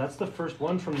one. No, that's the first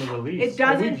one from the release. It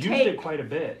doesn't we've used it quite a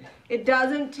bit. It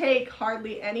doesn't take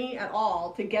hardly any at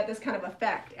all to get this kind of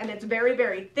effect, and it's very,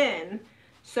 very thin,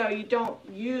 so you don't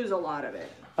use a lot of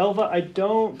it. Elva, I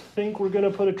don't think we're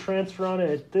gonna put a transfer on it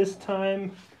at this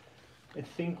time. I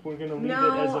think we're gonna leave it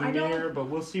as a mirror, but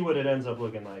we'll see what it ends up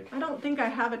looking like. I don't think I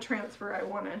have a transfer I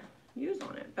want to use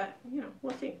on it, but you know,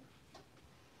 we'll see.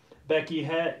 Becky,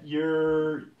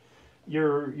 your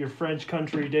French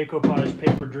country decoupage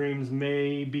paper dreams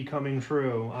may be coming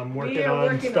true. I'm working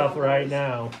on stuff right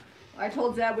now. I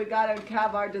told Zeb we got to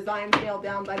have our designs nailed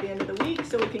down by the end of the week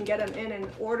so we can get them in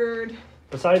and ordered.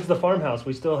 Besides the farmhouse,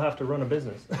 we still have to run a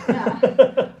business.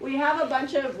 Yeah. We have a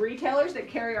bunch of retailers that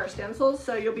carry our stencils,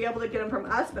 so you'll be able to get them from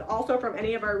us, but also from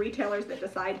any of our retailers that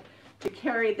decide to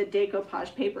carry the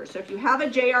decoupage paper. So if you have a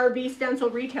JRB stencil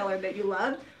retailer that you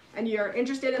love and you're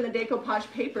interested in the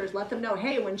decoupage papers, let them know,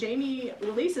 hey, when Jami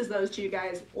releases those to you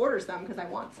guys, order some because I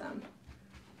want some.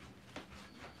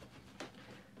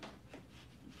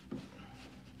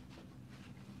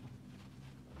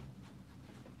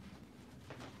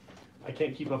 I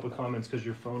can't keep up with comments because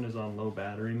your phone is on low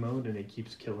battery mode and it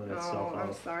keeps killing itself out.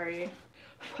 I'm sorry.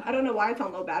 I don't know why it's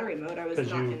on low battery mode. I was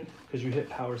not in. Because you hit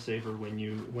power saver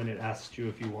when it asked you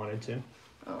if you wanted to.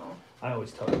 Oh. I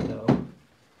always tell you no.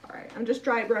 All right. I'm just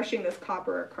dry brushing this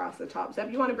copper across the top. Zeb,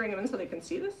 you want to bring them in so they can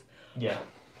see this? Yeah.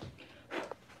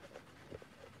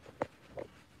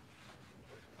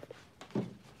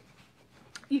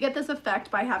 You get this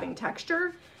effect by having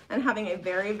texture and having a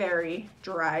very, very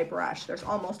dry brush. There's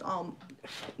almost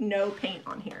no paint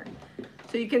on here.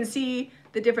 So you can see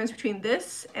the difference between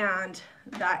this and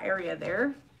that area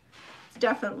there. It's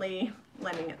definitely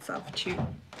lending itself to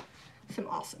some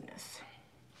awesomeness.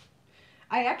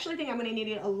 I actually think I'm gonna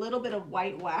need a little bit of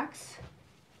white wax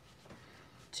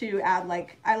to add,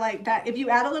 like, I like that. If you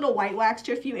add a little white wax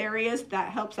to a few areas,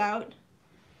 that helps out.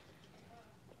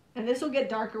 And this will get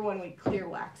darker when we clear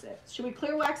wax it. Should we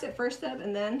clear wax it first, Deb,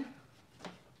 and then?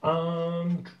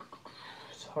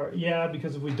 It's hard. Yeah,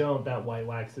 because if we don't, that white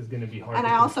wax is going to be hard to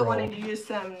control. And I also wanted to use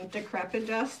some decrepit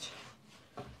dust.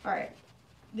 All right.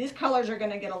 These colors are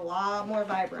going to get a lot more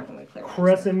vibrant when we clear wax.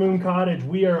 Crescent Moon Cottage,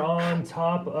 we are on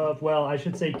top of, well, I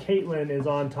should say Caitlin is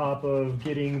on top of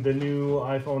getting the new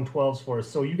iPhone 12s for us.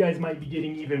 So you guys might be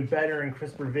getting even better and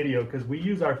crisper video because we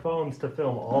use our phones to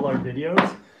film all our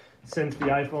videos since the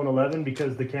iPhone 11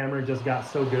 because the camera just got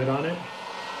so good on it.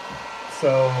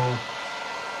 So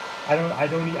I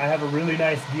have a really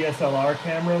nice DSLR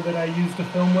camera that I use to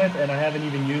film with, and I haven't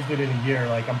even used it in a year.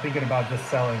 Like, I'm thinking about just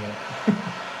selling it.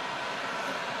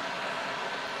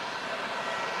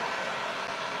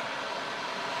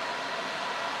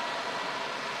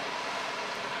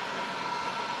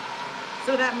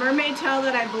 So that mermaid tail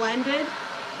that I blended,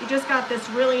 you just got this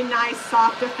really nice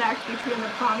soft effect between the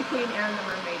prom queen and the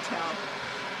mermaid tail.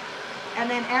 And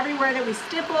then everywhere that we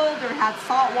stippled or had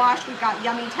salt wash, we've got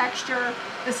yummy texture.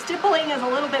 The stippling is a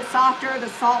little bit softer. The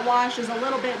salt wash is a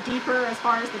little bit deeper as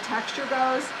far as the texture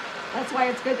goes. That's why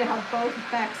it's good to have both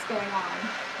effects going on.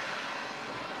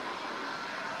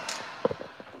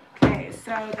 Okay,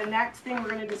 so the next thing we're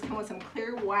gonna do is come with some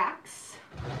clear wax.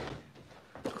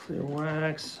 Clear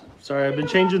wax. Sorry, I've been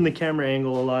changing the camera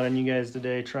angle a lot on you guys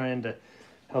today, trying to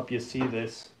help you see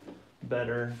this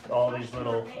better. All these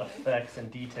little effects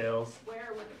and details.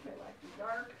 Where would the clear wax be?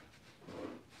 Dark?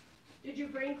 Did you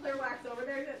bring clear wax over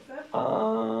there?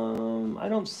 I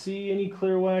don't see any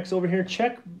clear wax over here.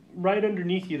 Check right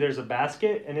underneath you. There's a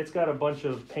basket, and it's got a bunch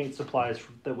of paint supplies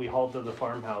that we hauled to the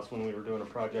farmhouse when we were doing a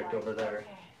project over there.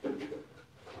 Okay.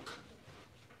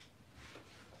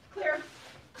 Clear.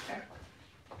 Okay.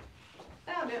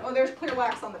 Oh, there's clear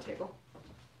wax on the table.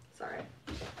 Sorry.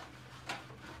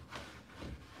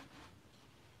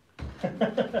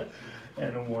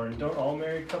 Anna Warren, don't all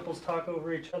married couples talk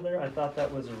over each other? I thought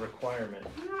that was a requirement.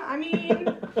 Yeah, I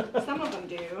mean, some of them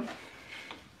do.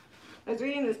 I was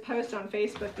reading this post on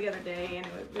Facebook the other day, and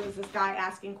it was this guy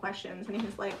asking questions, and he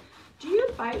was like, do you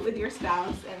fight with your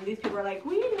spouse? And these people are like,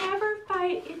 we never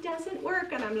fight, it doesn't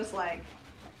work. And I'm just like,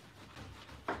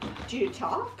 do you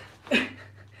talk?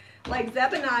 Like,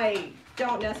 Zeb and I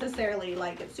don't necessarily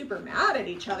like get super mad at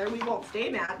each other. We won't stay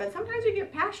mad, but sometimes we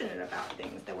get passionate about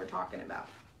things that we're talking about.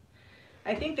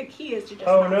 I think the key is to just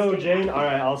Oh not no, stay Jane. mad. All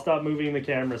right, I'll stop moving the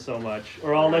camera so much,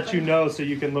 or I'll let you know so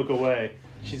you can look away.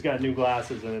 She's got new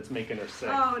glasses and it's making her sick.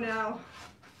 Oh no.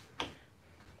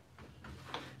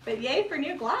 But yay for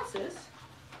new glasses.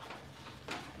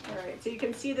 Alright, so you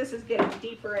can see this is getting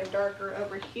deeper and darker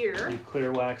over here. You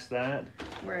clear wax that.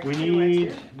 Where We clear wax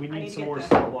need here. some more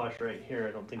salt wash right here.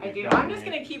 I don't think I we've do. got I'm just any.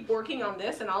 going to keep working on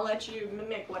this, and I'll let you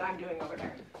mimic what I'm doing over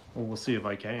there. Well, we'll see if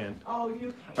I can. Oh,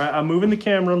 you All can. right, I'm moving the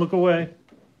camera. Look away.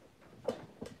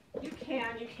 You can.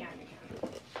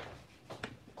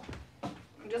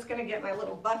 I'm just going to get my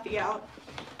little Buffy out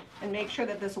and make sure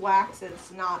that this wax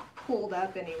is not pulled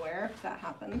up anywhere, if that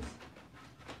happens.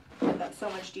 That's so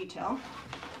much detail.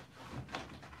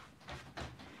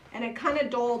 And it kind of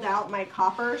doled out my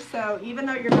copper, so even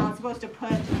though you're not supposed to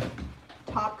put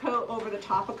top coat over the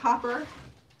top of copper,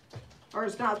 or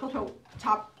it's not supposed to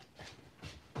top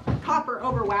copper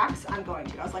over wax, I'm going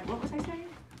to. I was like, what was I saying?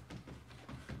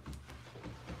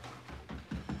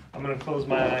 I'm gonna close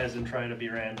my eyes and try to be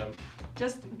random.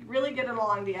 Just really get it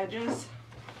along the edges.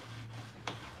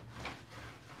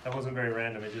 That wasn't very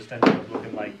random. It just ended up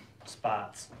looking like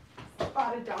spots.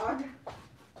 Spotted dog.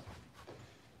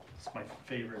 It's my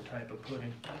favorite type of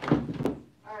pudding.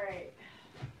 All right.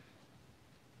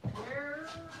 Where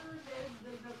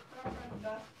did the crap and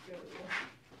dust go?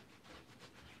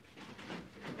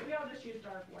 Maybe I'll just use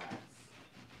dark wax.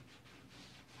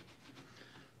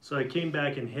 So I came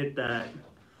back and hit that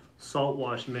salt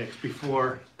wash mix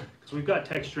before, because we've got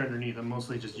texture underneath. I'm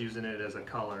mostly just using it as a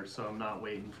color, so I'm not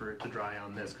waiting for it to dry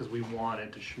on this because we want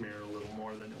it to smear a little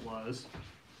more than it was.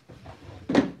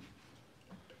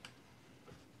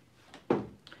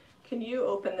 Can you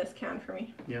open this can for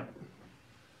me? Yeah.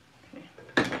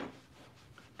 Okay.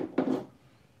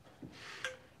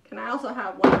 Can I also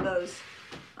have one of those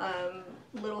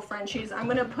little Frenchies? I'm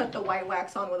going to put the white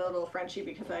wax on with a little Frenchie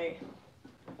because I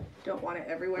don't want it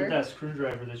everywhere. With that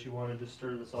screwdriver that you wanted to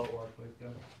stir the salt wash with, yeah.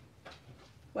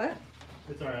 What?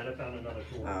 It's alright, I found another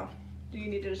tool. Oh. Do you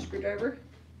need a screwdriver?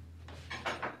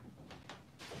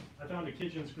 I found a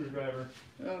kitchen screwdriver,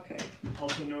 Okay.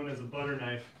 also known as a butter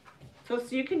knife. So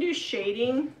you can do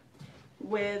shading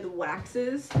with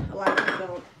waxes. A lot of people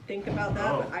don't think about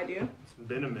that, but I do. It's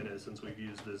been a minute since we've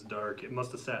used this dark. It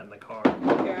must have sat in the car.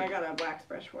 Here, I got a wax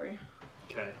brush for you.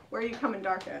 Okay. Where are you coming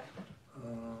dark at?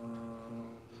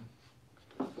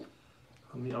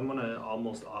 I'm gonna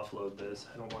almost offload this.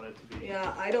 I don't want it to be.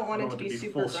 Yeah, I don't want it to be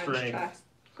super full strength.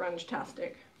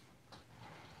 grunge-tastic.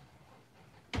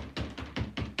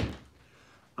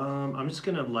 I'm just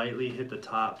gonna lightly hit the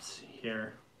tops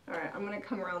here. All right, I'm gonna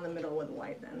come around the middle with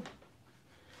white then.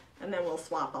 And then we'll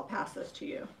swap. I'll pass this to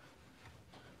you.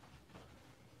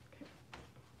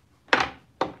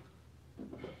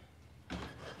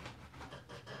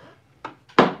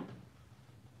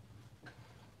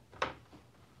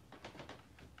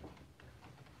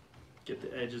 Get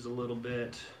the edges a little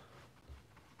bit.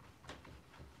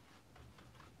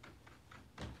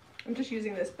 I'm just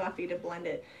using this Buffy to blend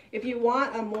it. If you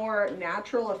want a more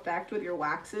natural effect with your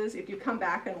waxes, if you come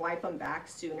back and wipe them back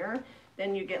sooner,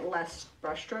 then you get less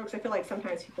brush strokes. I feel like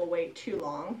sometimes people wait too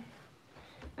long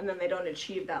and then they don't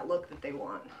achieve that look that they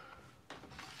want.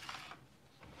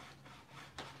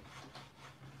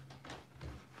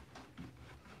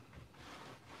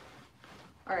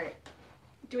 All right,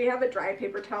 do we have a dry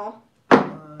paper towel?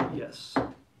 Yes.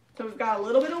 So we've got a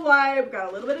little bit of white, we've got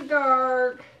a little bit of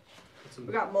dark,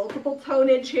 we've got multiple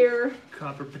tonage here.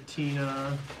 Copper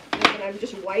patina. And I'm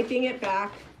just wiping it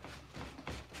back.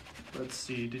 Let's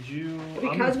see, did you...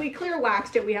 Because we clear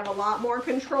waxed it, we have a lot more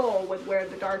control with where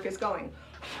the dark is going.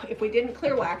 If we didn't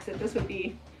clear wax it, this would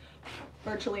be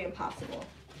virtually impossible.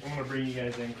 I'm gonna bring you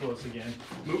guys in close again.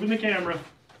 Moving the camera.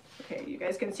 Okay, you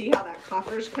guys can see how that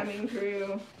copper's coming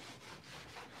through.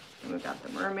 And we've got the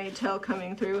mermaid tail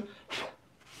coming through.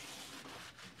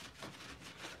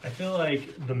 I feel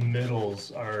like the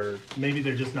middles are, maybe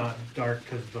they're just not dark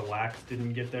because the wax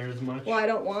didn't get there as much. Well, I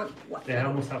don't want what? They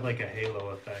almost have like a halo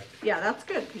effect. Yeah, that's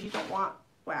good because you don't want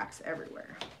wax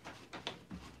everywhere.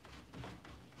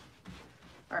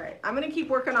 All right, I'm gonna keep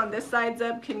working on this side,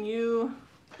 Zeb. Can you?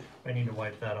 I need to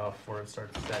wipe that off before it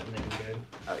starts setting in good.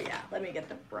 Oh yeah, let me get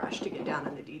the brush to get down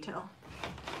in the detail.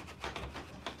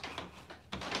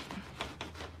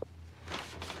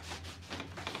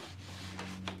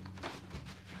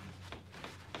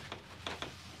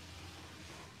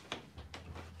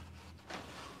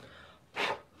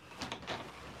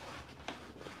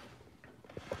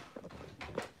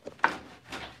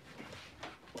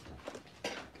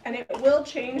 And it will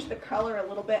change the color a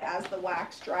little bit as the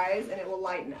wax dries, and it will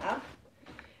lighten up.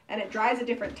 And it dries at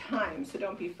different times, so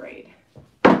don't be afraid.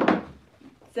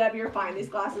 Zeb, you're fine. These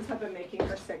glasses have been making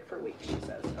her sick for weeks, she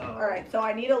says. Oh. All right, so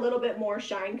I need a little bit more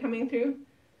shine coming through.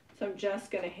 So I'm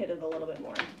just going to hit it a little bit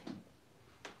more.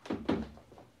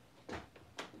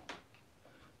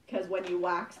 Because when you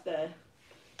wax the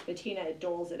patina, it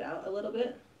doles it out a little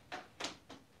bit.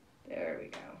 There we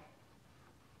go.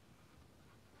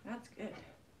 That's good.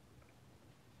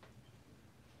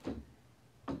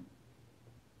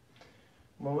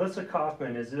 Melissa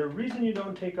Kaufman, is there a reason you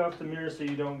don't take off the mirror so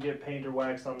you don't get paint or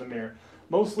wax on the mirror?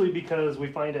 Mostly because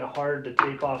we find it hard to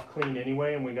tape off clean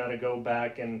anyway, and we got to go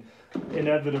back, and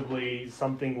inevitably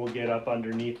something will get up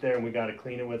underneath there, and we got to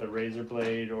clean it with a razor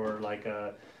blade or like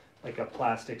a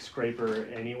plastic scraper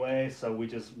anyway. So we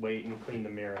just wait and clean the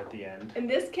mirror at the end. In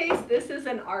this case, this is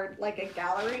an art, like a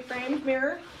gallery framed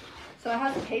mirror. So it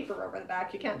has paper over the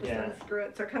back. You can't just unscrew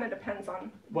it. So it kind of depends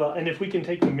on. Well, and if we can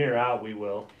take the mirror out, we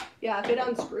will. Yeah, if it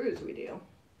unscrews, we do.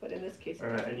 But in this case, all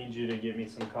right, I need you to give me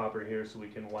some copper here so we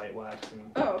can white wax and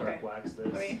okay. dark wax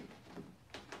this. Okay.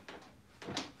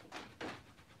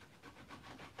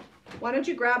 Why don't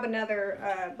you grab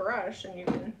another brush and you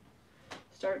can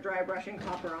start dry brushing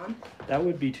copper on. That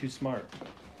would be too smart.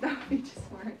 That would be too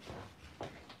smart.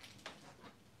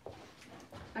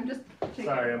 I'm just taking,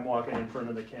 sorry, I'm walking in front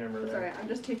of the camera there. Sorry, I'm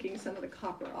just taking some of the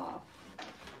copper off.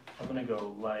 I'm gonna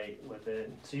go light with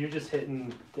it. So you're just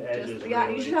hitting the edges. Just, yeah,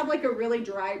 really. you should have like a really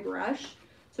dry brush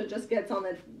so it just gets on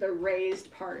the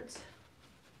raised parts.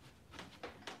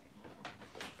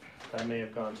 That may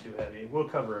have gone too heavy. We'll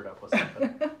cover it up with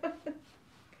something.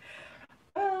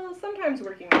 Sometimes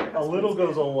working with your a little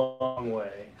husband's goes a long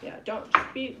way. Yeah,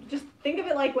 just think of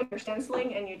it like when you're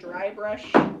stenciling and you dry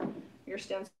brush your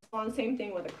stencil on, same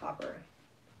thing with a copper.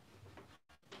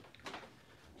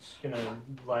 Just gonna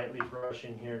lightly brush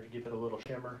in here to give it a little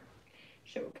shimmer.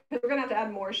 Sure, we're gonna have to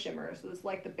add more shimmer. So it's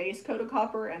like the base coat of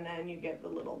copper, and then you get the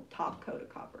little top coat of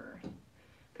copper.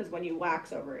 Because when you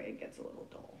wax over it, it gets a little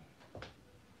dull.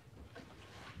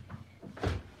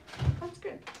 That's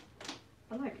good.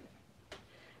 I like it.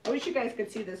 I wish you guys could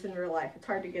see this in real life. It's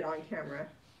hard to get on camera.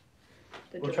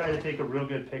 We'll try to take a real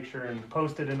good picture and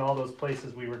post it in all those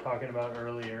places we were talking about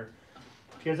earlier.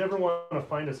 If you guys ever want to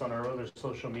find us on our other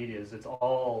social medias, it's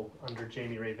all under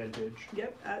Jami Ray Vintage.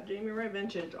 Yep, at Jami Ray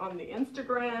Vintage on the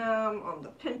Instagram, on the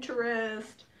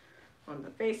Pinterest, on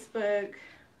the Facebook.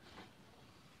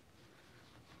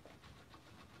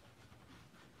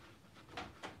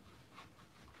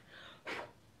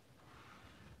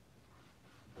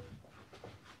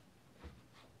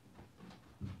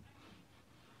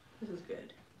 This is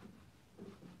good.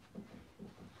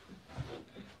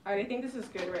 All right, I think this is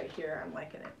good right here. I'm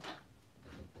liking it.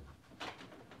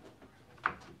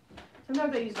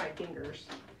 Sometimes I use my fingers.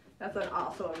 That's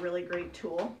also a really great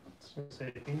tool. I was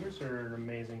gonna say, fingers are an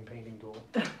amazing painting tool.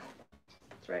 That's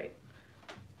right.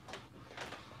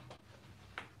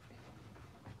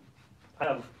 I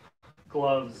have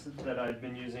gloves that I've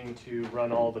been using to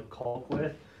run all the caulk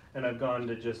with, and I've gone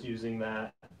to just using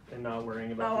that and not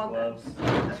worrying about the gloves.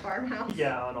 The farmhouse?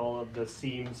 Yeah, on all of the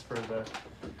seams for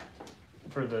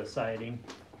the siding.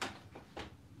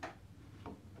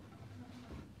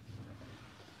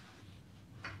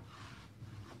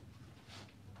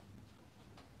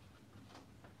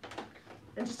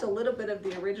 And just a little bit of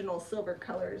the original silver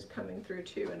color is coming through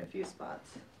too in a few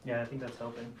spots. Yeah, I think that's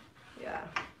helping. Yeah.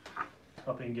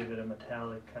 Helping give it a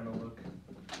metallic kind of look.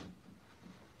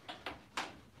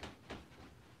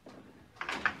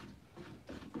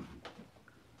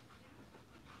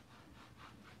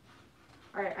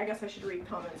 All right, I guess I should read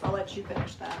comments. I'll let you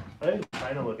finish that. I'm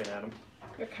kind of looking at them.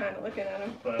 You're kind of looking at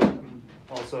them. But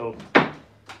also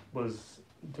was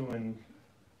doing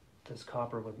this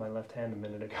copper with my left hand a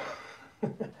minute ago.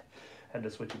 Had to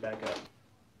switch it back up.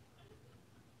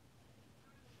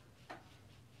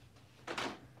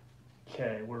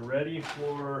 Okay, we're ready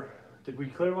for, did we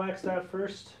clear wax that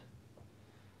first?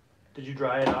 Did you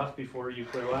dry it off before you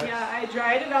clear wax? Yeah, I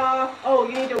dried it off. Oh,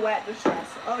 you need to wet distress.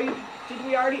 Oh, did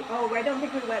we already? Oh, I don't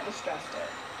think we wet distressed it.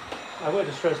 I wet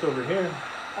distressed over here.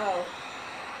 Oh,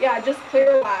 yeah, just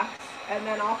clear wax, and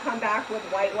then I'll come back with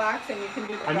white wax, and you can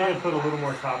do the I may have dark put a little wax.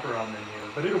 more copper on than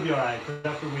you, but it'll be alright, because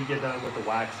after we get done with the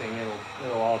waxing,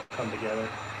 it'll all come together.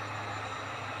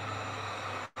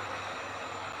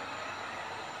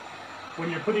 When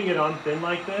you're putting it on thin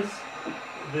like this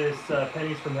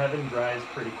Pennies from Heaven dries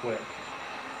pretty quick.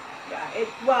 Yeah,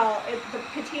 the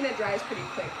patina dries pretty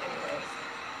quick anyways.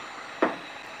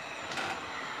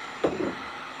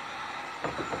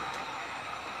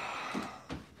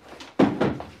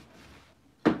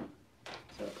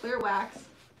 So clear wax.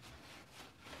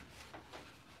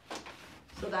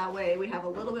 So that way we have a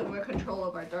little bit more control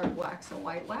of our dark wax and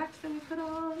white wax that we put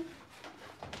on.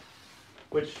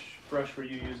 Which brush were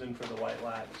you using for the white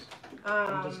wax?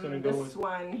 I'm just gonna go this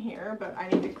one here, but I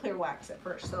need to clear wax it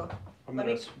first. So I'm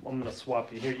gonna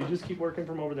swap you here. You just keep working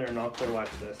from over there, and I'll clear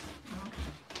wax this.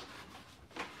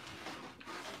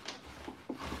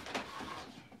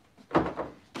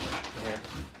 Here,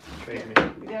 trade me.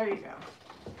 There you go.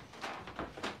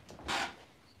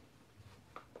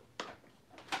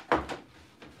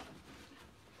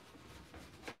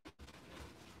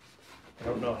 I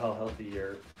don't know how healthy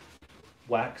your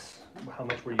wax. How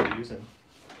much were you using?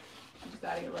 Just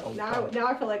adding a little. Now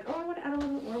I feel like, oh, I want to add a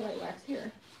little bit more white wax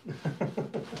here.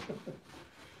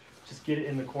 Just get it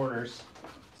in the corners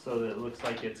so that it looks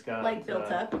like it's got like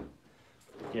built up.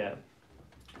 Yeah.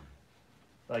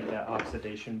 Like that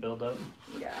oxidation buildup.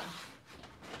 Yeah.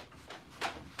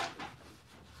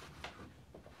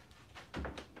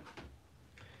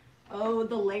 Oh,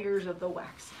 the layers of the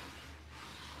wax.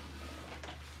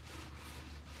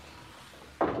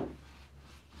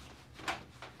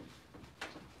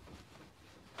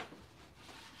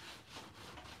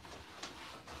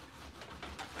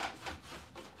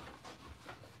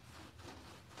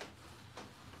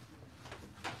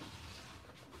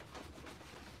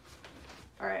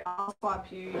 All right, I'll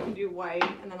swap you. You can do white,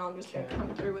 and then I'm just gonna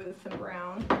come through with some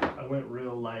brown. I went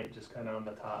real light, just kind of on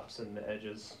the tops and the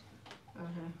edges.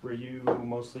 Were you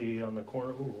mostly on the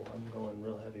corner? Ooh, I'm going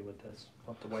real heavy with this.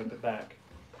 I'll have to wipe it back.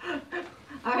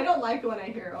 I don't like when I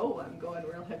hear, oh, I'm going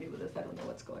real heavy with this. I don't know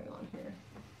what's going on here.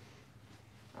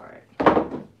 All right.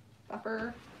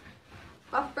 Buffer.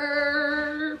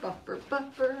 Buffer. Buffer.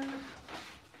 Buffer.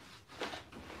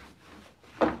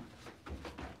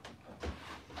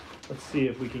 Let's see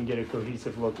if we can get a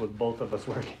cohesive look with both of us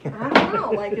working. I don't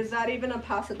know. Like, is that even a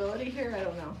possibility here? I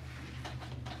don't know.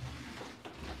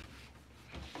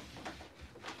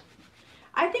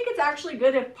 I think it's actually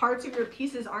good if parts of your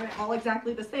pieces aren't all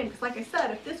exactly the same. Because like I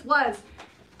said, if this was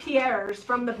Pierre's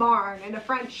from the barn in a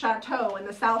French chateau in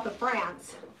the south of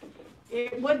France,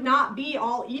 it would not be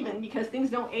all even because things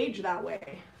don't age that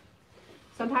way.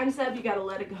 Sometimes, Seb, you got to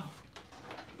let it go.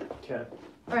 Okay.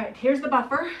 All right, here's the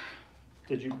buffer.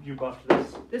 Did you buff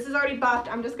this? This is already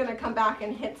buffed. I'm just going to come back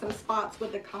and hit some spots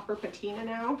with the copper patina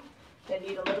now. They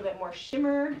need a little bit more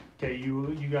shimmer. Okay,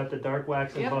 you got the dark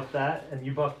wax and buffed that, and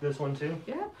you buffed this one too?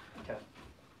 Yeah. Okay.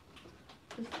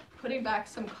 Just putting back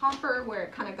some copper where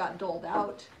it kind of got doled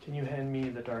out. Can you hand me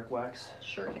the dark wax?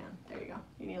 Sure can. There you go.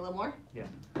 You need a little more? Yeah.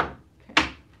 Okay.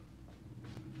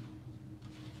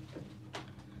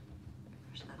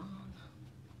 Push that on.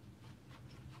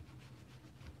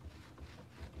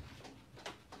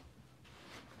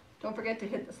 Don't forget to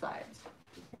hit the sides.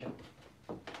 Okay.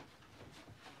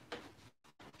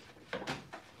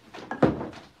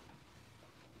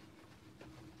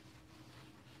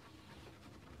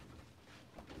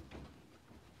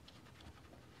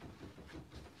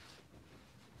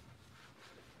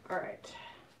 All right.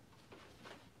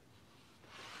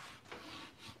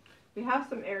 We have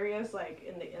some areas like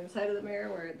in the inside of the mirror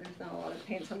where there's not a lot of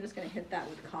paint, so I'm just going to hit that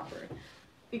with copper.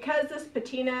 Because this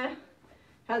patina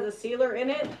has a sealer in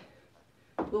it,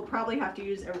 we'll probably have to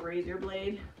use a razor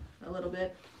blade a little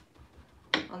bit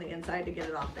on the inside to get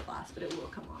it off the glass, but it will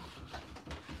come off.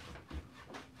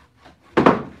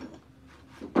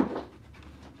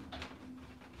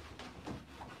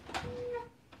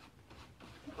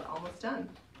 We're almost done.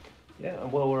 Yeah,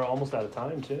 well, we're almost out of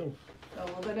time too. Oh,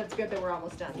 well, then it's good that we're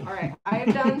almost done. All right,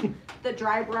 I've done the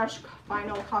dry brush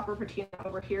final copper patina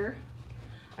over here.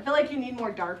 I feel like you need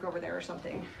more dark over there or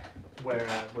something. Where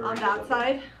on that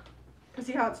side.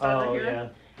 See how it's darker here? Yeah.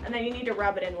 And then you need to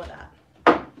rub it in with that.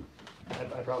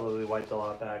 I probably wiped a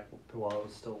lot back while it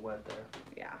was still wet there.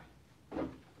 Yeah.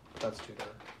 That's too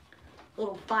dark. A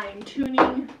little fine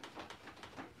tuning.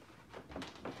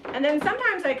 And then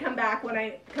sometimes I come back when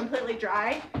I completely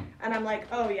dry and I'm like,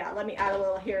 oh yeah, let me add a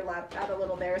little here, add a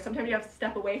little there. Sometimes you have to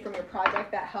step away from your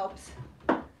project. That helps.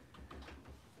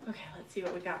 Okay, let's see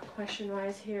what we got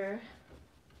question-wise here.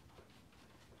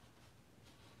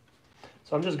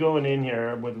 So I'm just going in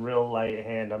here with real light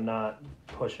hand. I'm not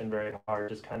pushing very hard,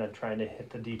 just kind of trying to hit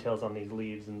the details on these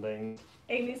leaves and things.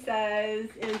 Amy says,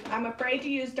 I'm afraid to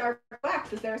use dark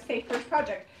wax. Is there a safe first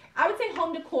project? I would say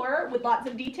home decor with lots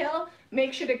of detail.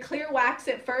 Make sure to clear wax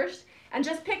it first and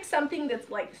just pick something that's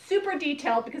like super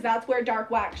detailed because that's where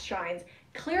dark wax shines.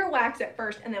 Clear wax it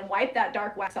first and then wipe that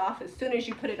dark wax off as soon as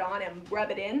you put it on and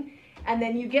rub it in. And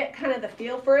then you get kind of the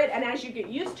feel for it. And as you get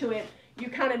used to it, you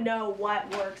kind of know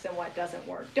what works and what doesn't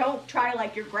work. Don't try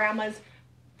like your grandma's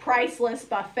priceless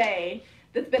buffet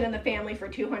that's been in the family for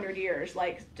 200 years.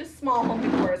 Like, just small home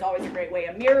decor is always a great way.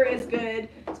 A mirror is good,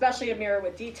 especially a mirror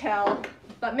with detail,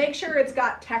 but make sure it's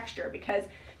got texture, because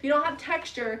if you don't have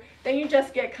texture, then you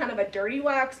just get kind of a dirty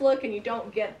wax look and you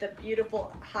don't get the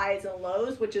beautiful highs and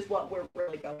lows, which is what we're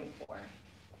really going for.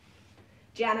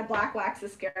 Jana, black wax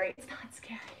is scary. It's not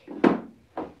scary.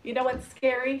 You know what's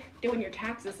scary? Doing your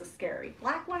taxes is scary.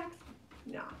 Black wax?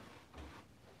 No.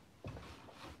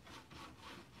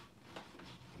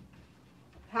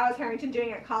 How's Harrington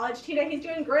doing at college? Tina, he's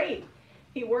doing great.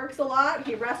 He works a lot,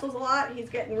 he wrestles a lot, he's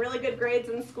getting really good grades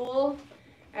in school,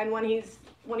 and when he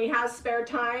has spare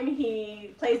time,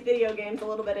 he plays video games a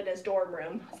little bit in his dorm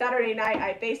room. Saturday night,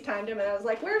 I FaceTimed him and I was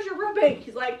like, "Where's your roommate?"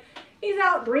 He's like, "He's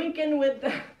out drinking with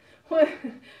the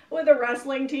with the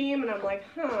wrestling team." And I'm like,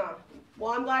 "Huh.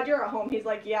 Well, I'm glad you're at home." He's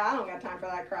like, "Yeah, I don't got time for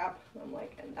that crap." I'm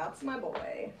like, "And that's my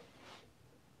boy."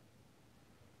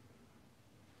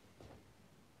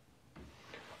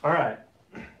 All right,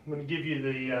 I'm going to give you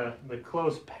the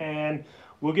close pan.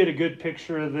 We'll get a good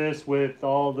picture of this with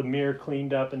all the mirror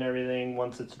cleaned up and everything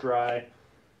once it's dry,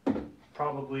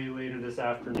 probably later this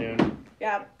afternoon.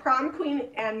 Yeah, Prom Queen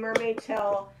and Mermaid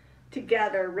Tail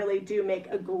together really do make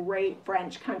a great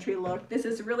French country look. This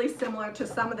is really similar to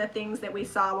some of the things that we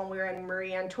saw when we were in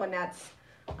Marie Antoinette's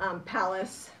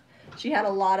palace. She had a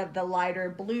lot of the lighter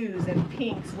blues and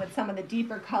pinks with some of the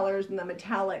deeper colors and the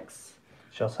metallics.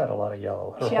 She also had a lot of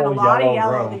yellow. She had a lot of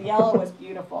yellow. The yellow was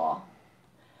beautiful.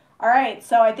 All right,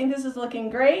 so I think this is looking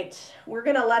great. We're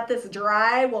gonna let this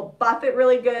dry. We'll buff it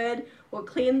really good. We'll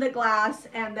clean the glass,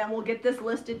 and then we'll get this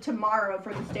listed tomorrow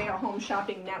for the Stay at Home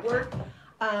Shopping Network.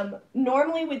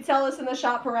 Normally we'd sell this in the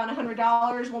shop for around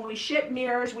 $100. When we ship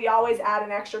mirrors, we always add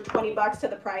an extra 20 bucks to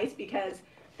the price because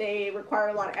they require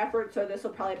a lot of effort, so this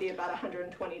will probably be about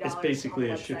 $120. It's basically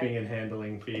a shipping and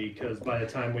handling fee, because by the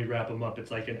time we wrap them up,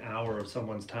 it's like an hour of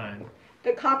someone's time.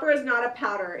 The copper is not a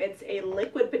powder, it's a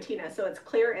liquid patina, so it's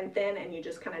clear and thin, and you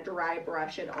just kind of dry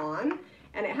brush it on,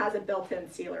 and it has a built-in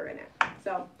sealer in it.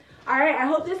 So, all right, I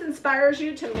hope this inspires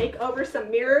you to make over some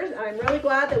mirrors, and I'm really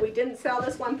glad that we didn't sell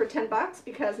this one for 10 bucks,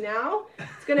 because now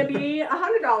it's gonna be a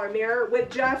 $100 mirror with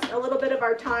just a little bit of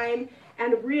our time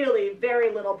and really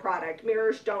very little product.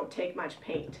 Mirrors don't take much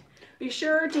paint. Be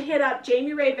sure to hit up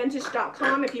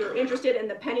JamiRayVintage.com if you're interested in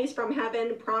the Pennies from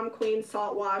Heaven, Prom Queen,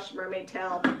 Salt Wash, Mermaid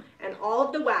Tail, and all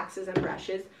of the waxes and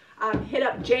brushes. Hit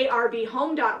up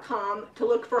JRVHome.com to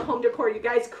look for home decor. You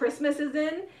guys, Christmas is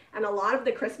in, and a lot of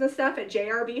the Christmas stuff at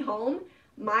JRV Home,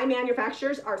 my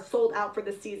manufacturers are sold out for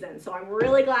the season. So I'm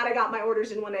really glad I got my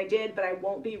orders in when I did, but I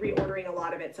won't be reordering a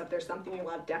lot of it. So if there's something you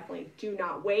love, definitely do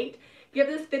not wait. Give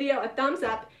this video a thumbs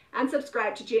up and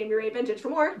subscribe to Jami Ray Vintage for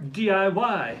more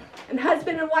DIY and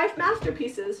husband and wife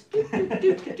masterpieces. Love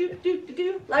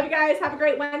you guys. Have a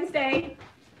great Wednesday.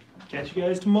 Catch you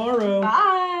guys tomorrow.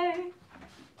 Bye.